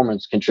individual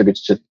performance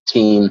contributes to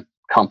team,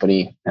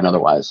 company, and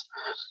otherwise.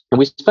 And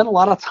we spend a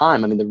lot of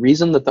time. I mean, the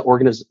reason that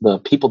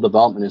the people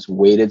development is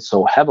weighted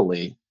so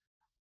heavily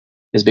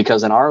is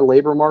because in our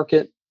labor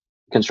market,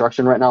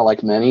 construction right now,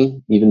 like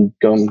many, even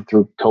going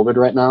through COVID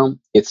right now,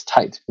 it's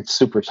tight. It's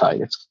super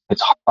tight.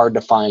 It's hard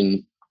to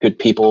find good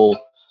people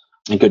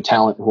and good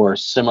talent who are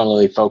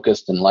similarly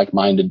focused and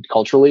like-minded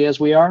culturally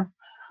as we are.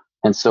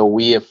 And so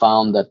we have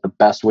found that the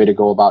best way to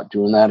go about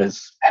doing that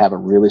is have a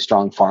really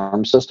strong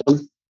farm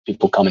system,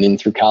 people coming in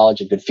through college,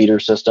 a good feeder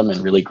system,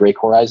 and really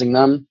Gracorizing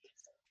them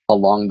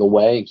along the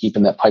way and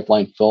keeping that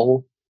pipeline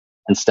full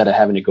instead of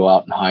having to go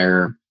out and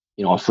hire,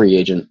 a free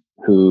agent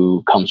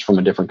who comes from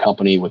a different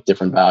company with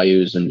different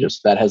values. And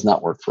just that has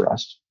not worked for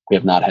us. We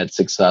have not had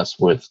success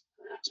with,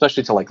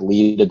 especially to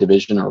lead a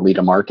division or lead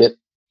a market.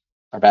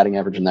 Our batting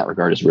average in that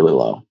regard is really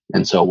low.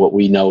 And so what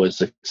we know is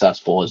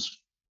successful is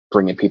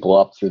bringing people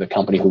up through the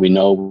company who we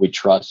know, we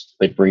trust.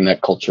 They bring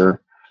that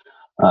culture.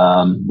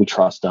 We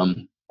trust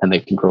them, and they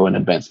can grow and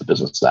advance the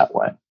business that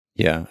way.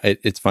 Yeah,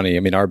 it's funny.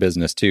 I mean, our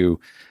business too,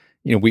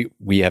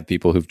 we have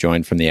people who've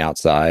joined from the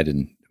outside,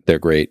 and they're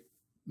great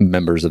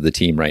members of the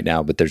team right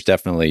now, but there's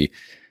definitely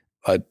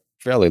a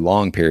fairly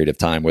long period of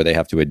time where they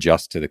have to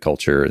adjust to the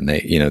culture, and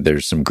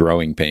there's some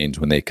growing pains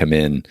when they come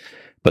in.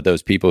 But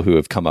those people who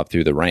have come up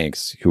through the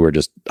ranks, who are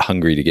just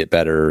hungry to get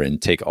better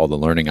and take all the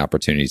learning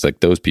opportunities,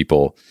 those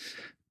people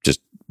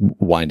just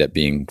wind up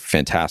being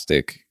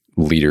fantastic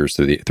leaders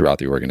throughout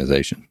the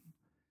organization.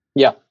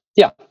 Yeah.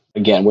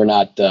 Again, we're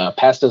not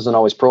past isn't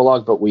always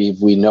prologue, but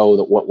we know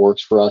that what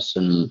works for us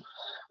and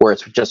where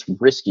it's just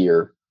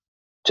riskier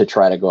to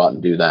try to go out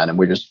and do that. And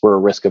we're a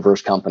risk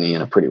averse company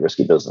in a pretty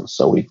risky business.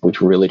 So we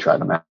really try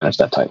to manage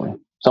that tightly.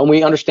 So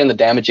we understand the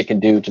damage it can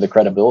do to the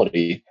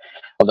credibility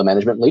of the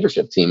management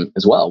leadership team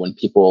as well. When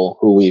people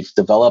who we've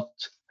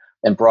developed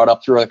and brought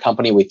up through a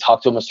company. We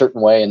talk to them a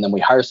certain way, and then we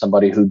hire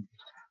somebody who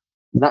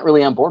not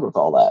really on board with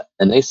all that,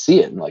 and they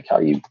see it and like,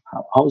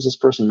 how is this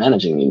person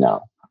managing me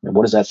now? And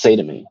what does that say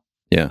to me?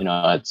 Yeah.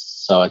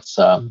 It's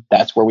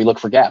that's where we look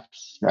for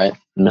gaps, right?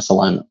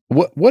 Misalignment.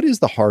 What is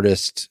the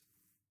hardest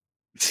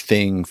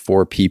thing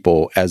for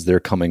people as they're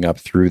coming up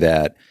through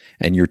that,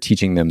 and you're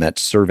teaching them that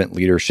servant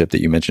leadership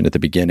that you mentioned at the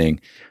beginning?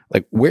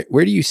 Like,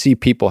 where do you see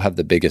people have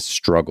the biggest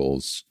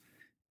struggles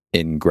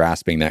in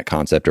grasping that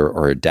concept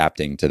or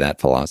adapting to that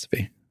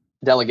philosophy?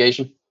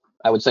 Delegation,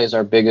 I would say, is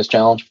our biggest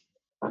challenge.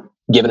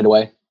 Giving it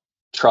away,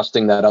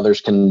 trusting that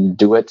others can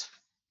do it,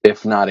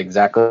 if not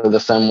exactly the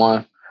same way.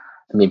 I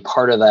mean,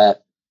 part of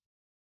that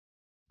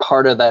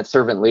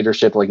servant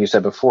leadership, like you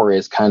said before,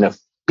 is kind of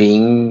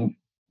being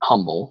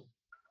humble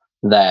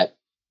that,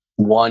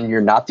 one,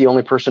 you're not the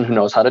only person who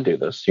knows how to do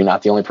this. You're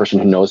not the only person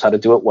who knows how to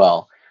do it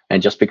well.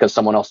 And just because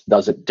someone else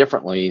does it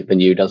differently than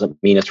you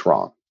doesn't mean it's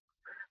wrong.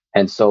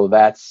 And so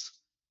that's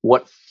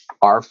what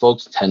our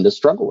folks tend to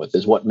struggle with,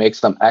 is what makes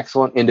them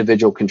excellent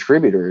individual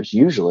contributors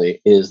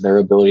usually is their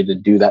ability to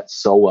do that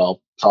so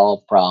well,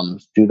 solve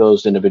problems, do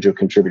those individual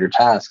contributor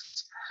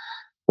tasks.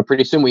 But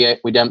pretty soon we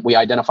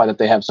identify that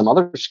they have some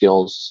other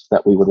skills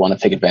that we would want to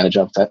take advantage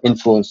of that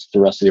influence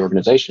the rest of the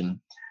organization.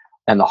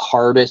 And the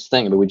hardest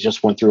thing, we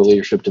just went through a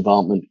leadership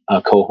development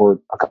cohort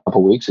a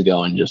couple of weeks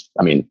ago, and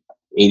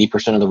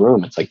 80% of the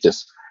room, it's like,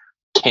 just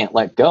can't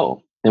let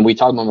go. And we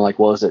talk to them like,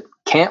 well, is it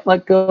can't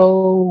let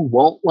go,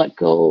 won't let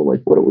go?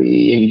 Like, what are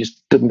we,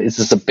 is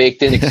this a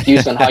baked in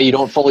excuse on how you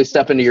don't fully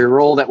step into your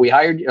role that we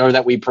hired or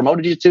that we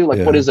promoted you to?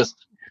 Like, What is this?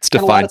 Let's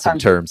define some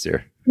terms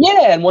here.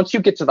 Yeah. And once you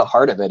get to the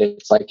heart of it,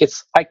 it's like,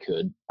 I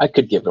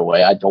could give it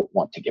away. I don't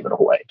want to give it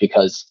away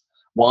because,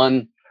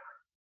 one,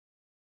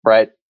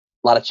 right,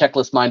 a lot of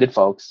checklist minded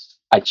folks.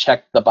 I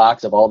checked the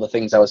box of all the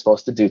things I was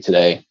supposed to do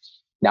today.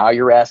 Now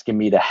you're asking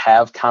me to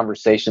have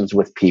conversations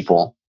with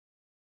people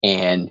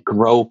and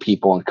grow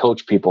people and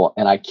coach people,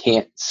 and I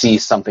can't see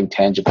something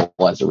tangible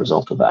as a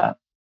result of that.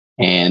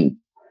 And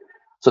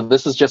so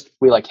this is just,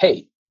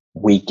 hey,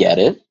 we get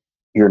it.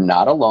 You're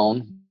not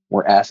alone.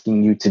 We're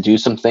asking you to do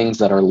some things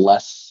that are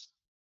less,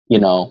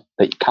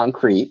 that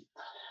concrete,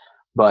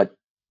 but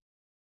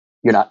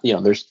you're not,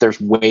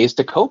 there's ways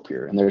to cope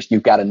here. And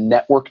you've got a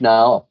network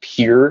now, a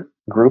peer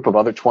group of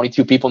other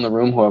 22 people in the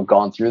room who have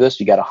gone through this.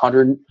 You got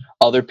 100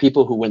 other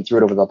people who went through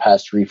it over the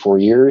past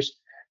 3-4 years.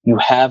 You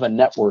have a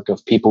network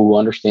of people who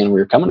understand where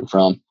you're coming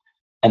from,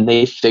 and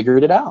they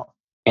figured it out.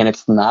 And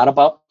it's not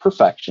about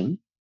perfection.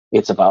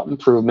 It's about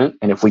improvement.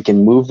 And if we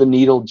can move the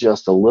needle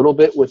just a little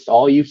bit with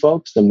all you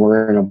folks, then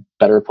we're in a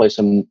better place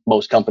than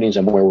most companies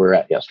and where we were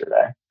at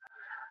yesterday.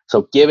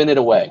 So giving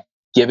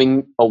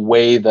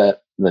away the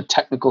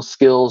technical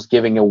skills,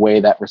 giving away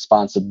that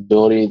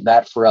responsibility,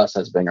 that for us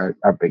has been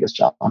our biggest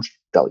challenge,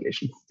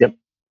 delegation. Yep.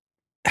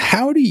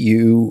 How do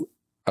you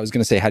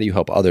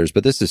help others?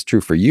 But this is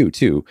true for you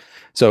too.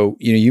 So,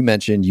 you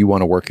mentioned you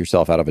want to work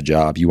yourself out of a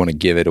job. You want to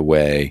give it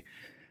away.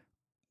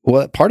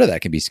 Well, part of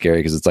that can be scary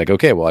because it's like,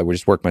 okay, well, I would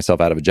just work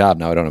myself out of a job.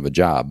 Now I don't have a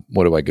job.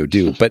 What do I go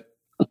do? But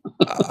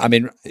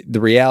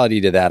the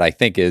reality to that, I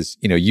think, is,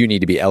 you need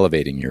to be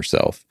elevating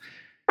yourself.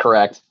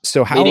 Correct.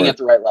 So leading at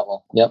the right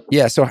level. Yep.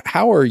 Yeah. So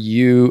how are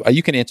you,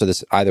 you can answer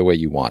this either way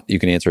you want. You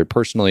can answer it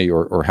personally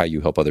or how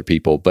you help other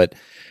people, but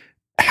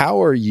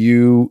how are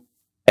you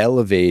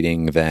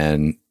elevating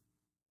then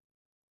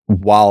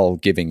while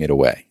giving it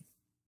away?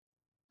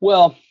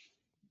 Well,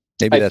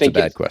 maybe that's a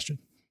bad question.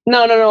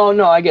 No.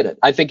 I get it.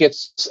 I think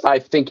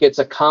it's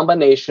a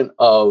combination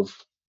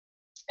of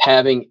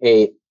having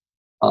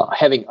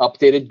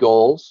updated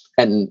goals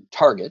and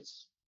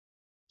targets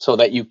so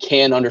that you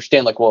can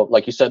understand,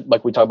 like you said,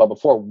 like we talked about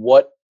before,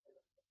 what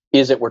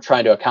is it we're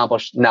trying to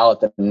accomplish now at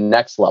the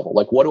next level?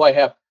 Like, what do I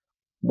have?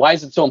 Why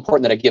is it so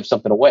important that I give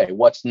something away?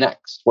 What's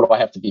next? What do I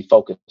have to be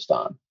focused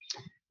on?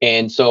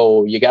 And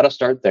so you got to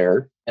start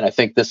there. And I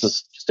think this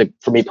is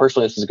for me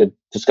personally, this is a good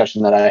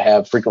discussion that I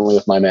have frequently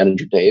with my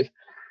manager, Dave,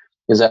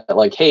 is that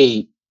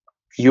hey,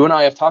 you and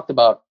I have talked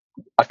about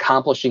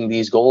accomplishing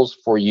these goals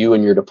for you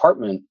and your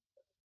department,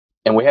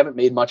 and we haven't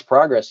made much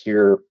progress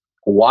here.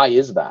 Why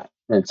is that?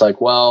 And it's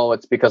like, well,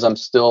 it's because I'm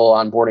still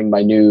onboarding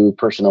my new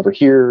person over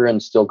here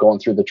and still going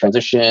through the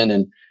transition.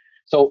 And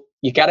so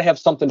you got to have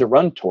something to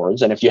run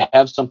towards. And if you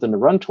have something to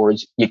run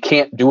towards, you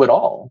can't do it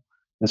all.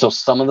 And so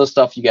some of the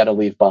stuff you got to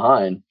leave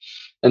behind.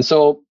 And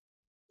so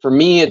for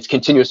me, it's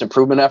continuous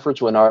improvement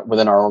efforts within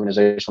our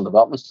organizational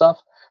development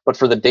stuff. But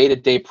for the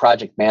day-to-day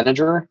project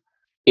manager,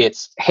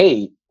 it's,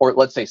 hey, or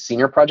let's say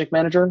senior project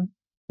manager,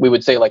 we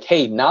would say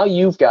hey, now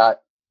you've got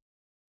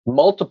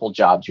multiple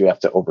jobs you have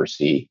to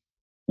oversee.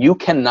 You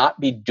cannot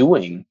be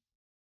doing,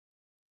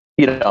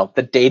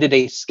 the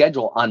day-to-day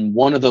schedule on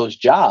one of those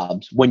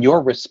jobs when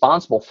you're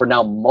responsible for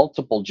now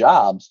multiple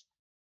jobs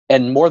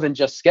and more than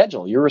just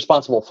schedule. You're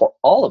responsible for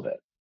all of it.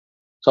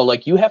 So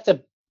you have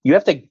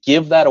to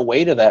give that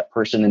away to that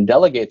person and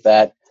delegate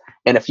that.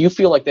 And if you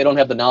feel like they don't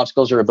have the knowledge,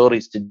 skills, or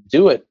abilities to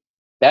do it,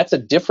 that's a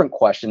different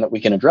question that we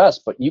can address.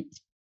 But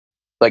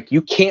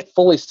you can't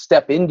fully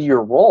step into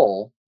your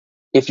role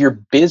if you're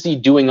busy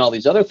doing all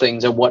these other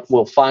things, and what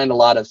we'll find a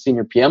lot of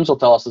senior PMs will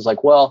tell us is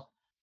like, well,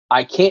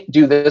 I can't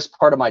do this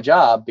part of my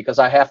job because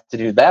I have to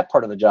do that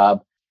part of the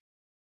job.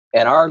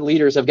 And our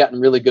leaders have gotten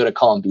really good at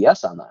calling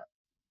BS on that.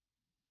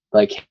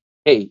 Like,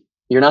 hey,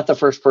 you're not the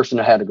first person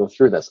who had to go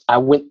through this. I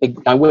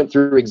went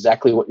through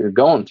exactly what you're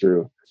going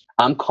through.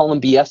 I'm calling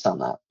BS on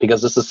that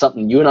because this is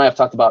something you and I have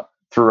talked about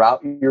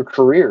throughout your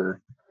career.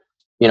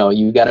 You know,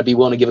 you got to be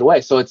willing to give it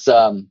away. So it's,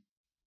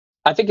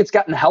 I think it's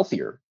gotten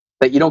healthier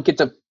that you don't get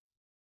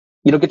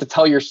to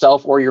tell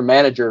yourself or your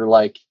manager,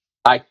 like,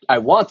 I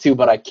want to,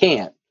 but I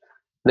can't.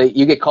 That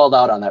you get called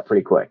out on that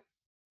pretty quick.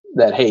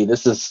 That, hey,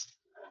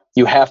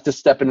 you have to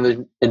step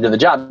into the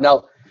job.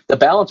 Now, the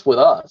balance with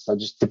us, so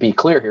just to be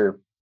clear here,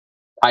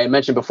 I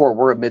mentioned before,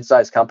 we're a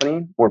mid-sized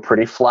company. We're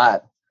pretty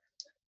flat.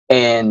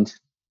 And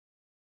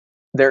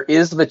there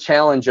is the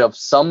challenge of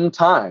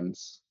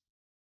sometimes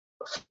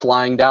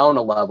flying down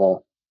a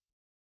level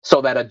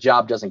so that a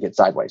job doesn't get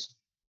sideways.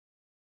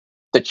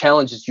 The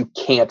challenge is you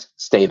can't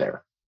stay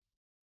there.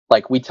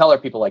 Like, we tell our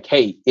people, like,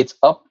 hey, it's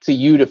up to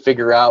you to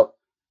figure out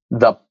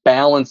the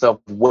balance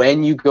of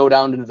when you go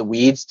down into the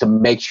weeds to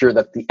make sure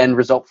that the end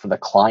result for the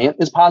client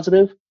is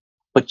positive,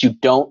 but you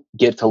don't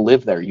get to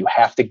live there. You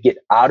have to get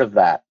out of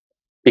that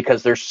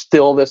because there's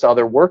still this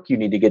other work you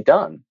need to get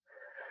done.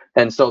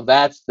 And so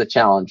that's the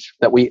challenge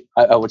that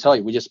I would tell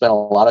you, we just spent a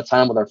lot of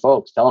time with our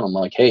folks telling them,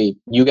 like, hey,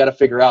 you got to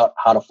figure out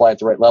how to fly at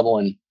the right level.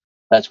 And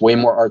that's way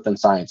more art than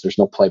science. There's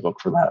no playbook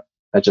for that.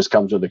 That just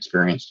comes with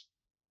experience.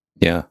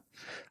 Yeah.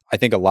 I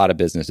think a lot of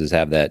businesses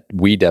have that.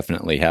 We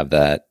definitely have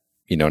that,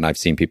 you know, and I've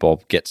seen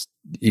people get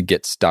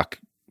stuck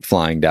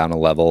flying down a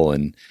level,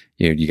 and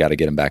you got to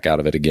get them back out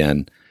of it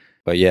again.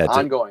 But yeah,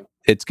 ongoing.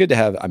 It's good to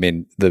have, I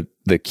mean,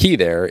 the key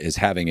there is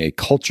having a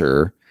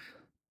culture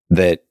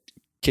that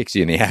kicks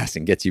you in the ass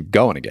and gets you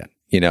going again,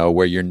 you know,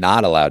 where you're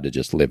not allowed to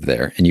just live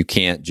there and you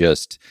can't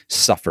just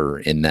suffer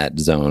in that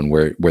zone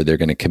where they're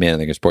going to come in and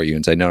they're going to support you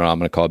and say, no, I'm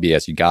going to call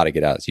BS. You got to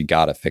get out. So you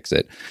got to fix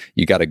it.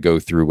 You got to go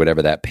through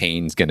whatever that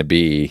pain's going to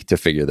be to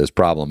figure this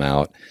problem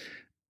out,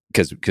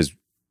 because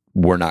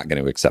we're not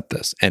going to accept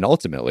this. And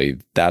ultimately,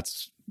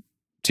 that's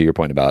to your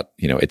point about,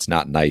 you know, it's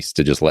not nice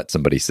to just let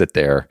somebody sit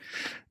there,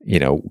 you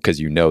know, because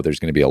there's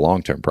going to be a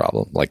long-term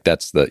problem. Like,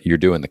 you're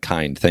doing the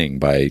kind thing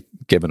by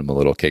giving them a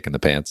little kick in the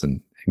pants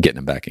and getting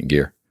them back in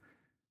gear.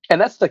 And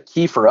that's the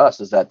key for us,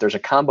 is that there's a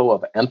combo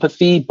of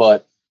empathy,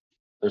 but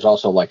there's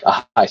also like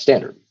a high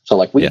standard. So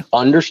like, we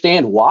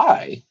understand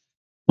why.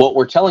 What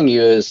we're telling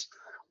you is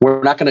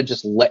we're not going to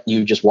just let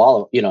you just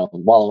wallow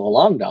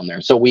along down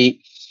there. So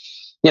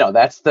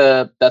that's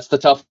the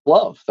tough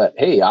love that,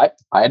 hey, I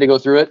had to go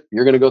through it.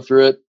 You're going to go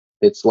through it.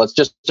 Let's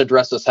just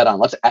address this head on.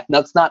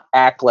 Let's not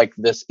act like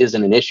this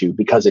isn't an issue,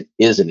 because it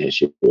is an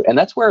issue. And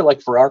that's where,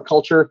 like, for our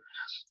culture,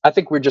 I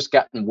think we're just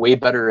gotten way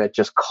better at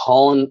just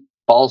calling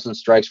balls and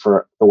strikes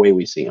for the way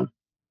we see them.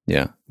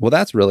 Yeah. Well,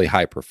 that's really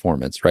high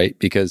performance, right?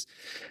 Because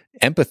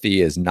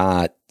empathy is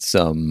not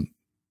some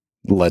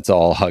let's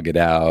all hug it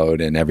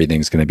out and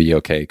everything's going to be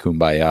okay,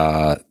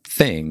 kumbaya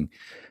thing.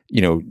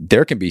 You know,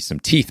 there can be some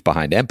teeth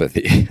behind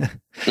empathy,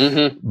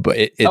 mm-hmm. But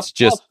it's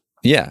just,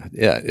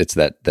 it's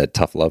that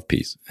tough love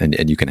piece,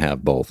 and you can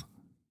have both.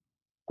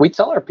 We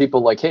tell our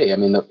people, like, hey, I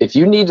mean, if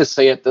you need to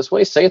say it this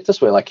way, say it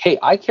this way. Like, hey,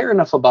 I care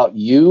enough about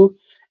you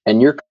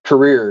and your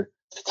career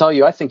to tell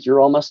you, I think you're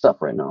all messed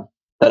up right now.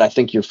 That I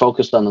think you're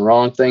focused on the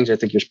wrong things. I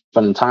think you're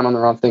spending time on the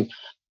wrong thing.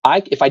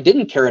 If I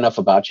didn't care enough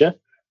about you,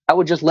 I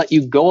would just let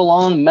you go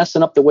along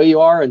messing up the way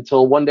you are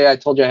until one day I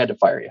told you I had to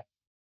fire you.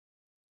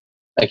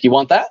 Like, you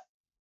want that?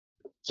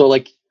 So,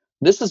 like,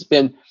 this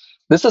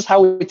is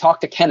how we talk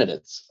to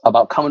candidates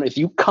about coming. If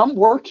you come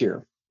work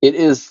here, it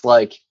is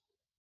like,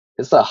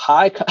 it's a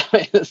high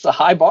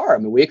bar. I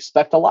mean, we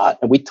expect a lot,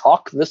 and we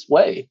talk this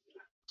way.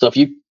 So if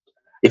you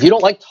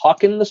don't like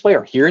talking this way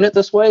or hearing it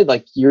this way,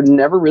 like, you're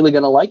never really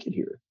going to like it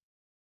here.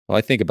 Well,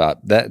 I think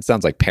about that. It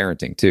sounds like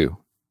parenting too.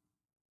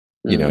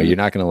 You know, you're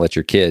not going to let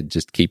your kid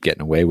just keep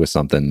getting away with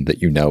something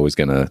that you know is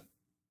going to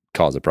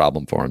cause a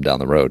problem for him down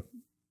the road.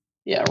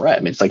 Yeah, right. I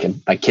mean, it's like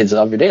my kids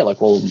every day,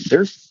 like, well,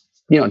 there's,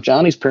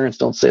 Johnny's parents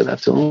don't say that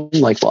to him.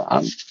 Like, well,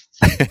 I'm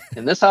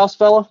in this house,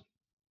 fella.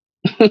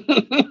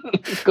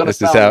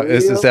 This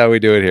is how we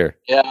do it here.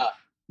 Yeah.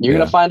 You're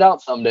going to find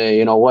out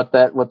someday, what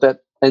that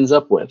ends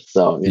up with.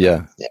 So,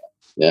 yeah.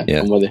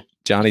 I'm with you.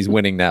 Johnny's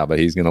winning now, but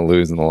he's going to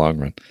lose in the long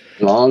run.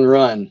 Long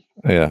run.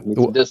 Yeah.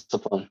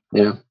 Discipline.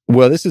 Yeah.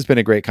 Well, this has been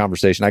a great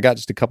conversation. I got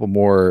just a couple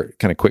more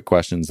kind of quick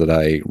questions that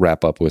I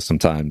wrap up with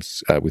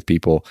sometimes with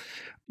people.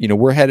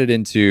 We're headed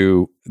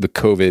into the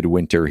COVID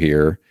winter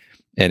here,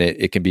 and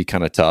it can be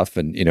kind of tough.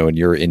 And, in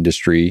your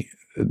industry,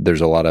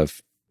 there's a lot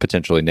of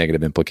potentially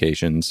negative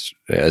implications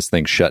as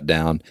things shut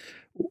down.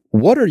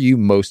 What are you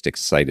most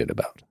excited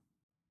about?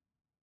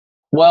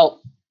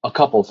 Well, a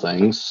couple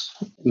things.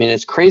 I mean,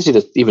 it's crazy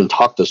to even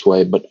talk this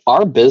way, but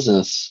our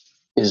business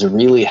is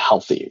really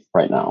healthy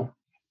right now.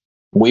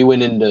 We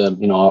went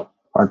into,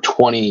 our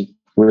 20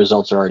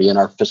 results are already in.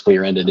 Our fiscal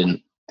year ended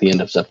in the end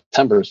of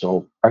September.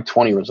 So our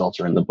 20 results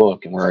are in the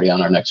book, and we're already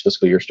on our next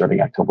fiscal year starting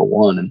October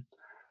 1. And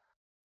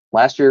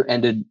last year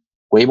ended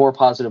way more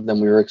positive than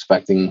we were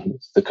expecting,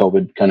 the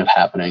COVID kind of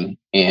happening.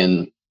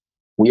 And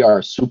we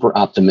are super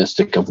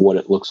optimistic of what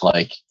it looks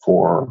like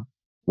for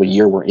the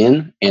year we're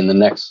in and the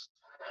next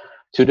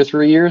 2 to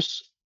 3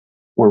 years.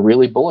 We're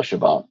really bullish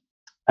about.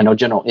 I know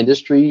general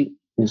industry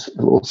is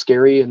a little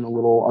scary and a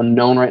little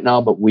unknown right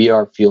now, but we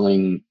are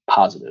feeling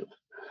positive.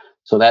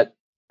 So that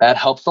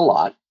helps a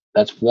lot.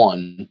 That's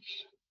one.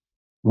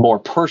 More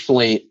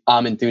personally,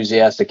 I'm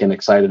enthusiastic and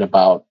excited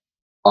about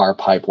our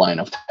pipeline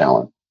of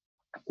talent.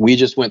 We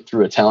just went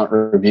through a talent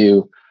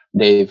review.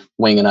 Dave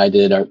Wing and I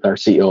did, our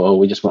COO.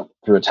 We just went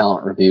through a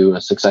talent review,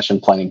 a succession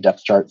planning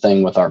depth chart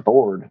thing with our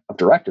board of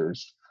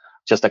directors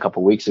just a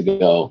couple of weeks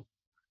ago.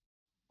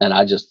 And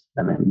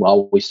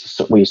while we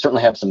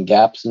certainly have some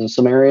gaps in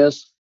some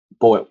areas,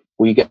 boy,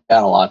 we got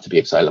a lot to be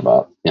excited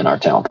about in our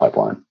talent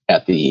pipeline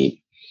at the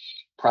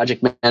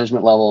project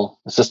management level,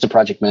 assistant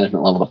project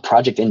management level, the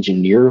project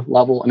engineer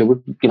level. I mean,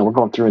 we're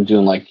going through and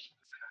doing like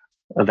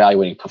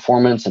evaluating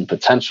performance and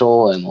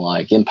potential and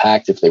like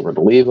impact if they were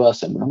to leave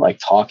us. And we're like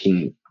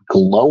talking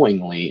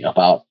glowingly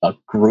about a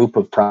group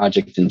of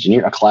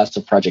a class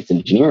of project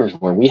engineers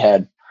where we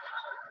had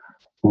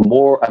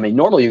more. I mean,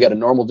 normally you got a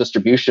normal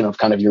distribution of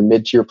kind of your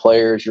mid-tier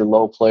players, your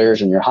low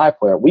players, and your high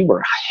player. We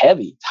were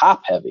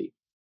top heavy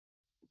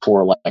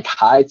for like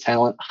high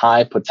talent,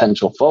 high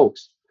potential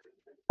folks.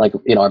 Like,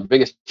 our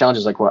biggest challenge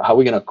is like, how are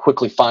we going to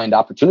quickly find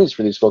opportunities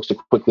for these folks to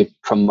quickly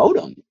promote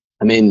them?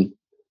 I mean,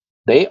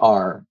 they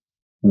are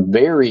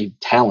very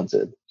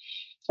talented.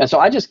 And so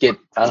I just get,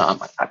 I don't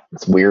know,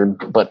 it's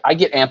weird, but I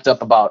get amped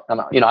up about,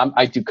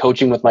 I do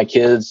coaching with my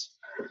kids,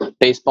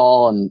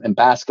 baseball and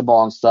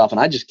basketball and stuff. And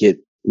I just get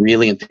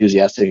really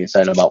enthusiastic and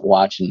excited about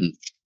watching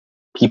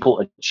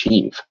people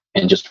achieve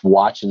and just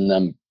watching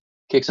them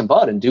kick some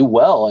butt and do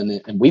well.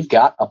 And we've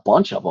got a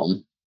bunch of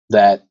them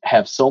that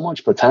have so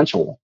much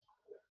potential.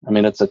 I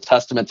mean, it's a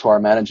testament to our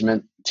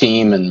management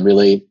team and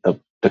really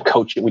the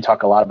coach. We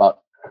talk a lot about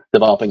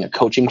developing a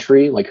coaching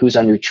tree, like who's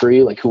on your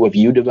tree, like who have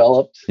you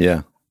developed?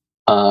 Yeah.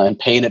 And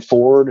paying it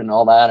forward and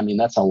all that. I mean,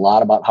 that's a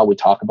lot about how we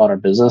talk about our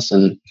business.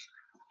 And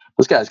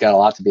this guy's got a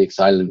lot to be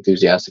excited and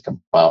enthusiastic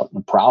about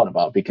and proud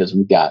about, because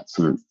we've got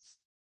some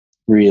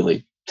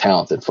really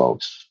talented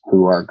folks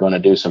who are going to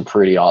do some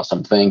pretty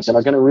awesome things and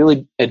are going to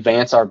really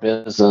advance our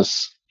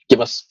business,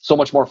 give us so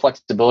much more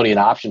flexibility and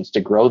options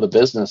to grow the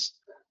business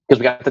because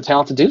we got the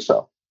talent to do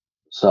so.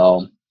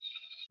 So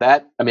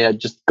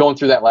just going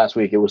through that last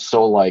week, it was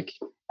so like,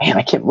 man,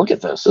 I can't look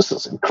at this. This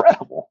is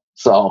incredible.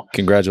 So That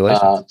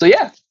congratulations. would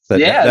feel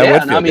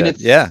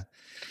good.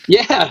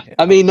 Yeah.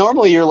 I mean,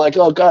 normally you're like,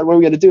 oh God, what are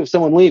we going to do if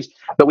someone leaves?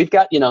 But we've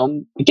got,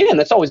 again,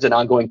 that's always an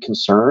ongoing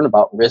concern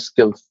about risk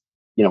of,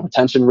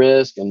 retention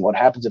risk and what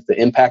happens if the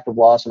impact of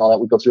loss and all that.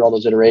 We go through all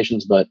those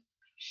iterations, but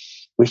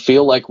we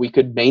feel like we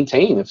could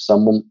maintain if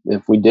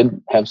we did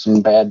have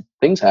some bad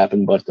things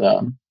happen, but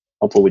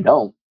hopefully we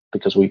don't,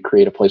 because we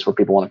create a place where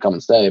people want to come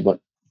and stay. But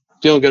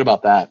feeling good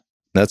about that.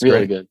 That's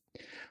really great.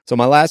 Good. So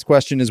my last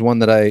question is one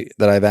that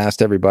I've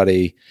asked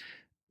everybody,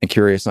 and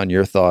curious on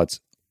your thoughts.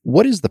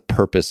 What is the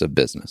purpose of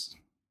business?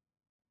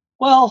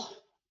 Well,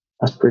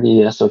 that's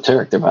pretty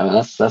esoteric there, man.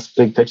 That's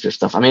big picture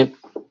stuff. I mean,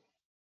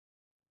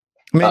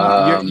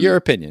 your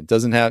opinion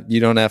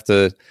you don't have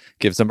to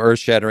give some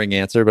earth-shattering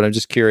answer, but I'm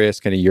just curious,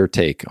 kind of your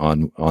take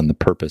on the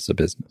purpose of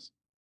business.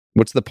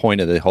 What's the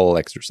point of the whole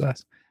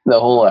exercise? The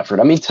whole effort.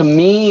 I mean, to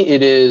me,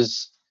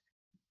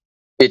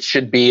 it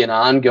should be an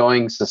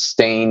ongoing,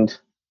 sustained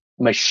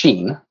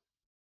machine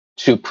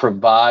to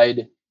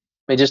provide,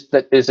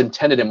 that is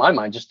intended in my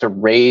mind just to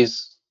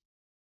raise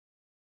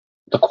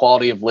the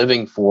quality of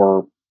living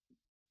for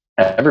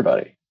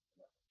everybody.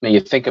 I mean,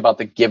 you think about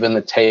the give and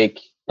the take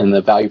and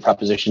the value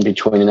proposition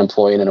between an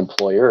employee and an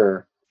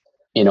employer.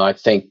 I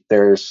think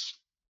there's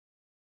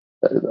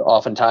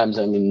oftentimes,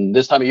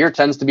 this time of year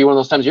tends to be one of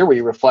those times of year where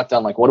you reflect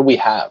on, like, what do we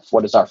have?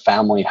 What does our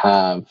family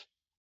have?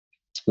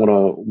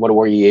 What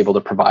were you able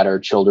to provide our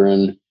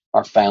children,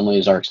 our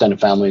families, our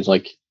extended families?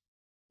 Like,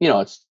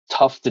 it's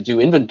tough to do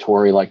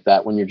inventory like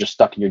that when you're just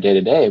stuck in your day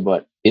to day,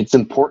 but it's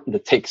important to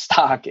take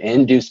stock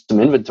and do some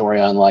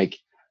inventory on, like,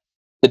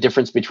 the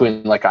difference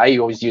between, like, I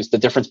always use the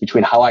difference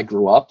between how I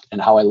grew up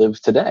and how I live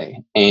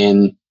today,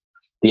 and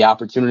the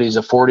opportunities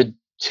afforded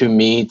to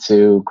me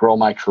to grow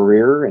my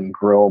career and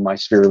grow my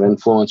sphere of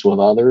influence with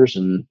others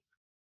and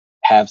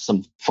have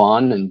some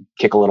fun and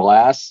kick a little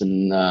ass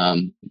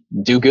and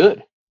do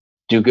good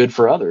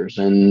for others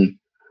and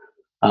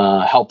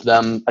help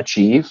them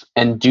achieve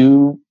and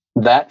do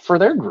that for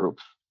their group,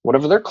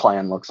 whatever their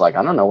clan looks like.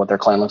 I don't know what their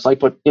clan looks like,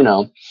 but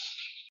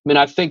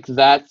I think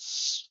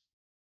that's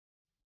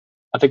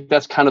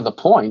kind of the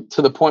point,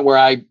 to the point where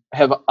I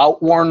have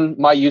outworn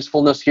my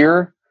usefulness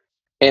here,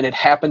 and it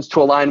happens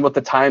to align with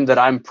the time that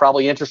I'm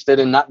probably interested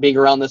in not being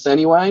around this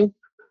anyway.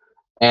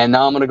 And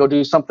now I'm going to go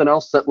do something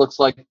else that looks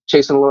like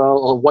chasing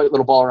a white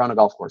little ball around a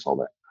golf course all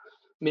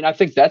day. I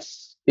think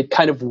it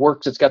kind of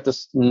works. It's got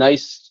this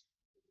nice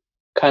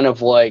kind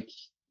of like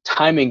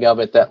timing of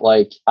it that,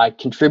 like, I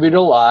contributed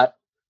a lot.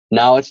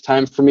 Now it's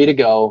time for me to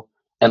go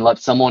and let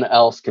someone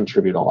else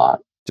contribute a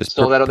lot. Just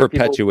so that other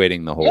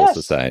perpetuating the whole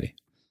society.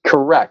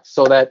 Correct.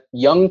 So that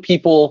young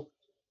people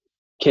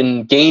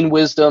can gain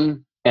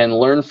wisdom and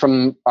learn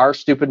from our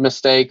stupid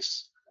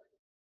mistakes,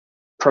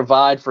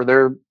 provide for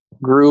their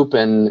group,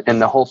 and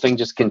the whole thing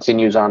just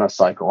continues on a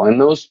cycle. And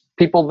those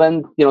people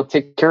then,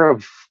 take care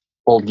of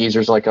old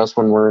geezers like us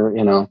when we're,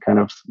 kind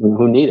of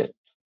who need it.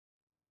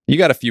 You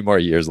got a few more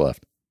years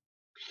left.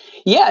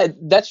 Yeah,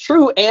 that's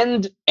true.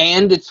 And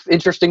it's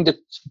interesting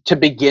to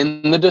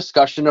begin the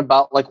discussion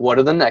about like, what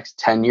do the next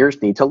 10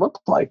 years need to look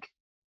like?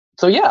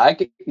 So yeah, I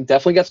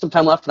definitely got some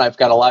time left, and I've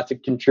got a lot to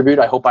contribute.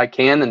 I hope I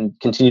can and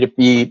continue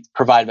to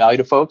provide value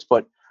to folks.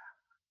 But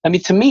I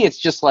mean, to me, it's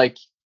just like,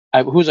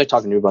 who was I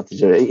talking to about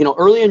this?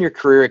 Early in your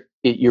career,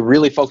 you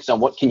really focus on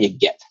what can you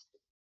get?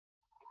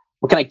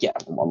 What can I get?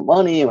 I want more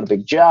money. I want a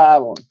big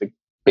job. I want a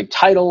big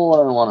title.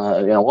 I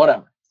want to,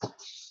 whatever.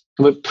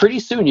 But pretty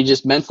soon,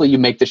 you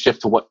make the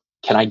shift to what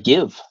can I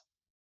give?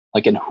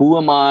 Like, and who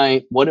am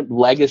I? What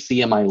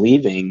legacy am I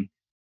leaving?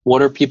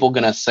 What are people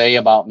going to say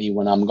about me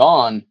when I'm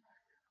gone?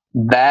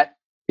 That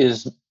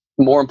is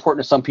more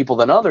important to some people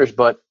than others,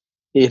 but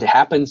it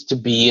happens to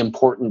be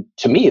important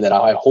to me that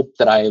I hope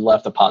that I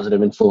left a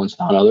positive influence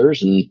on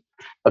others and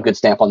a good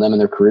stamp on them in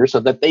their career so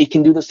that they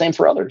can do the same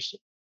for others.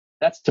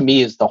 That's, to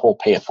me, is the whole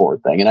pay it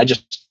forward thing. And I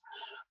just,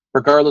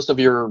 regardless of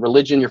your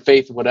religion, your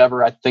faith,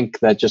 whatever, I think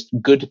that just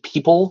good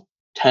people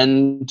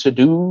tend to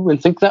do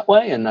and think that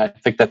way. And I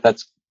think that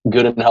that's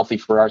good and healthy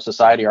for our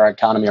society, our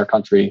economy, our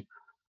country,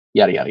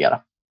 yada, yada,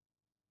 yada.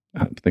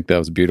 I think that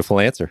was a beautiful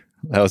answer.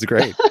 That was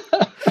great.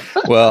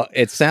 Well,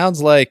 it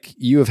sounds like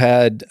you have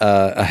had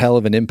a hell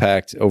of an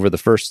impact over the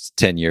first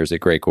 10 years at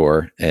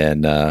GreatCore,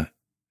 and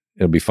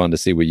it'll be fun to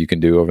see what you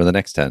can do over the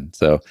next 10.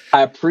 So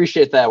I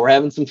appreciate that. We're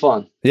having some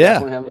fun. Yeah.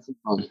 Definitely having some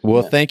fun.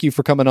 Well, Thank you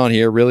for coming on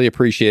here. Really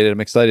appreciate it.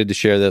 I'm excited to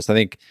share this. I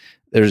think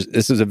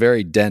this is a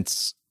very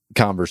dense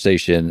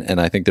conversation, and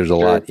I think there's a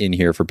lot in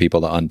here for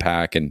people to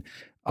unpack, and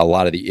a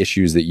lot of the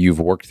issues that you've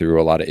worked through,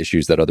 a lot of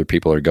issues that other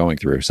people are going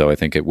through. So I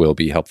think it will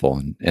be helpful,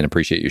 and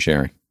appreciate you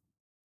sharing.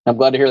 I'm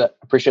glad to hear that.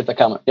 Appreciate the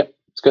comment. Yep.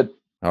 It's good.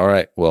 All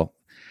right. Well,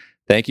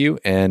 thank you.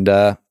 And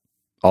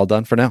all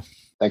done for now.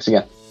 Thanks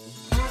again.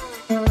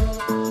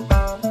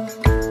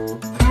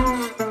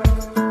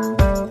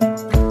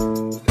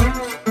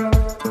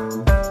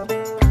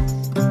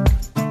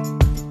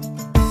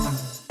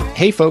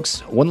 Hey folks,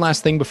 one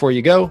last thing before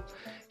you go.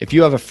 If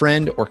you have a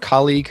friend or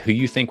colleague who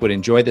you think would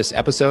enjoy this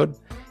episode,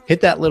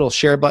 hit that little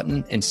share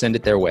button and send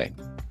it their way.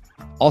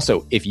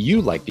 Also, if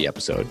you like the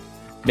episode,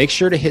 make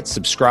sure to hit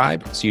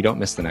subscribe so you don't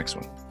miss the next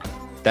one.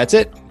 That's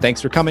it.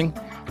 Thanks for coming.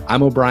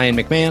 I'm O'Brien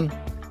McMahon.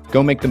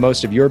 Go make the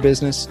most of your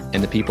business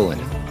and the people in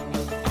it.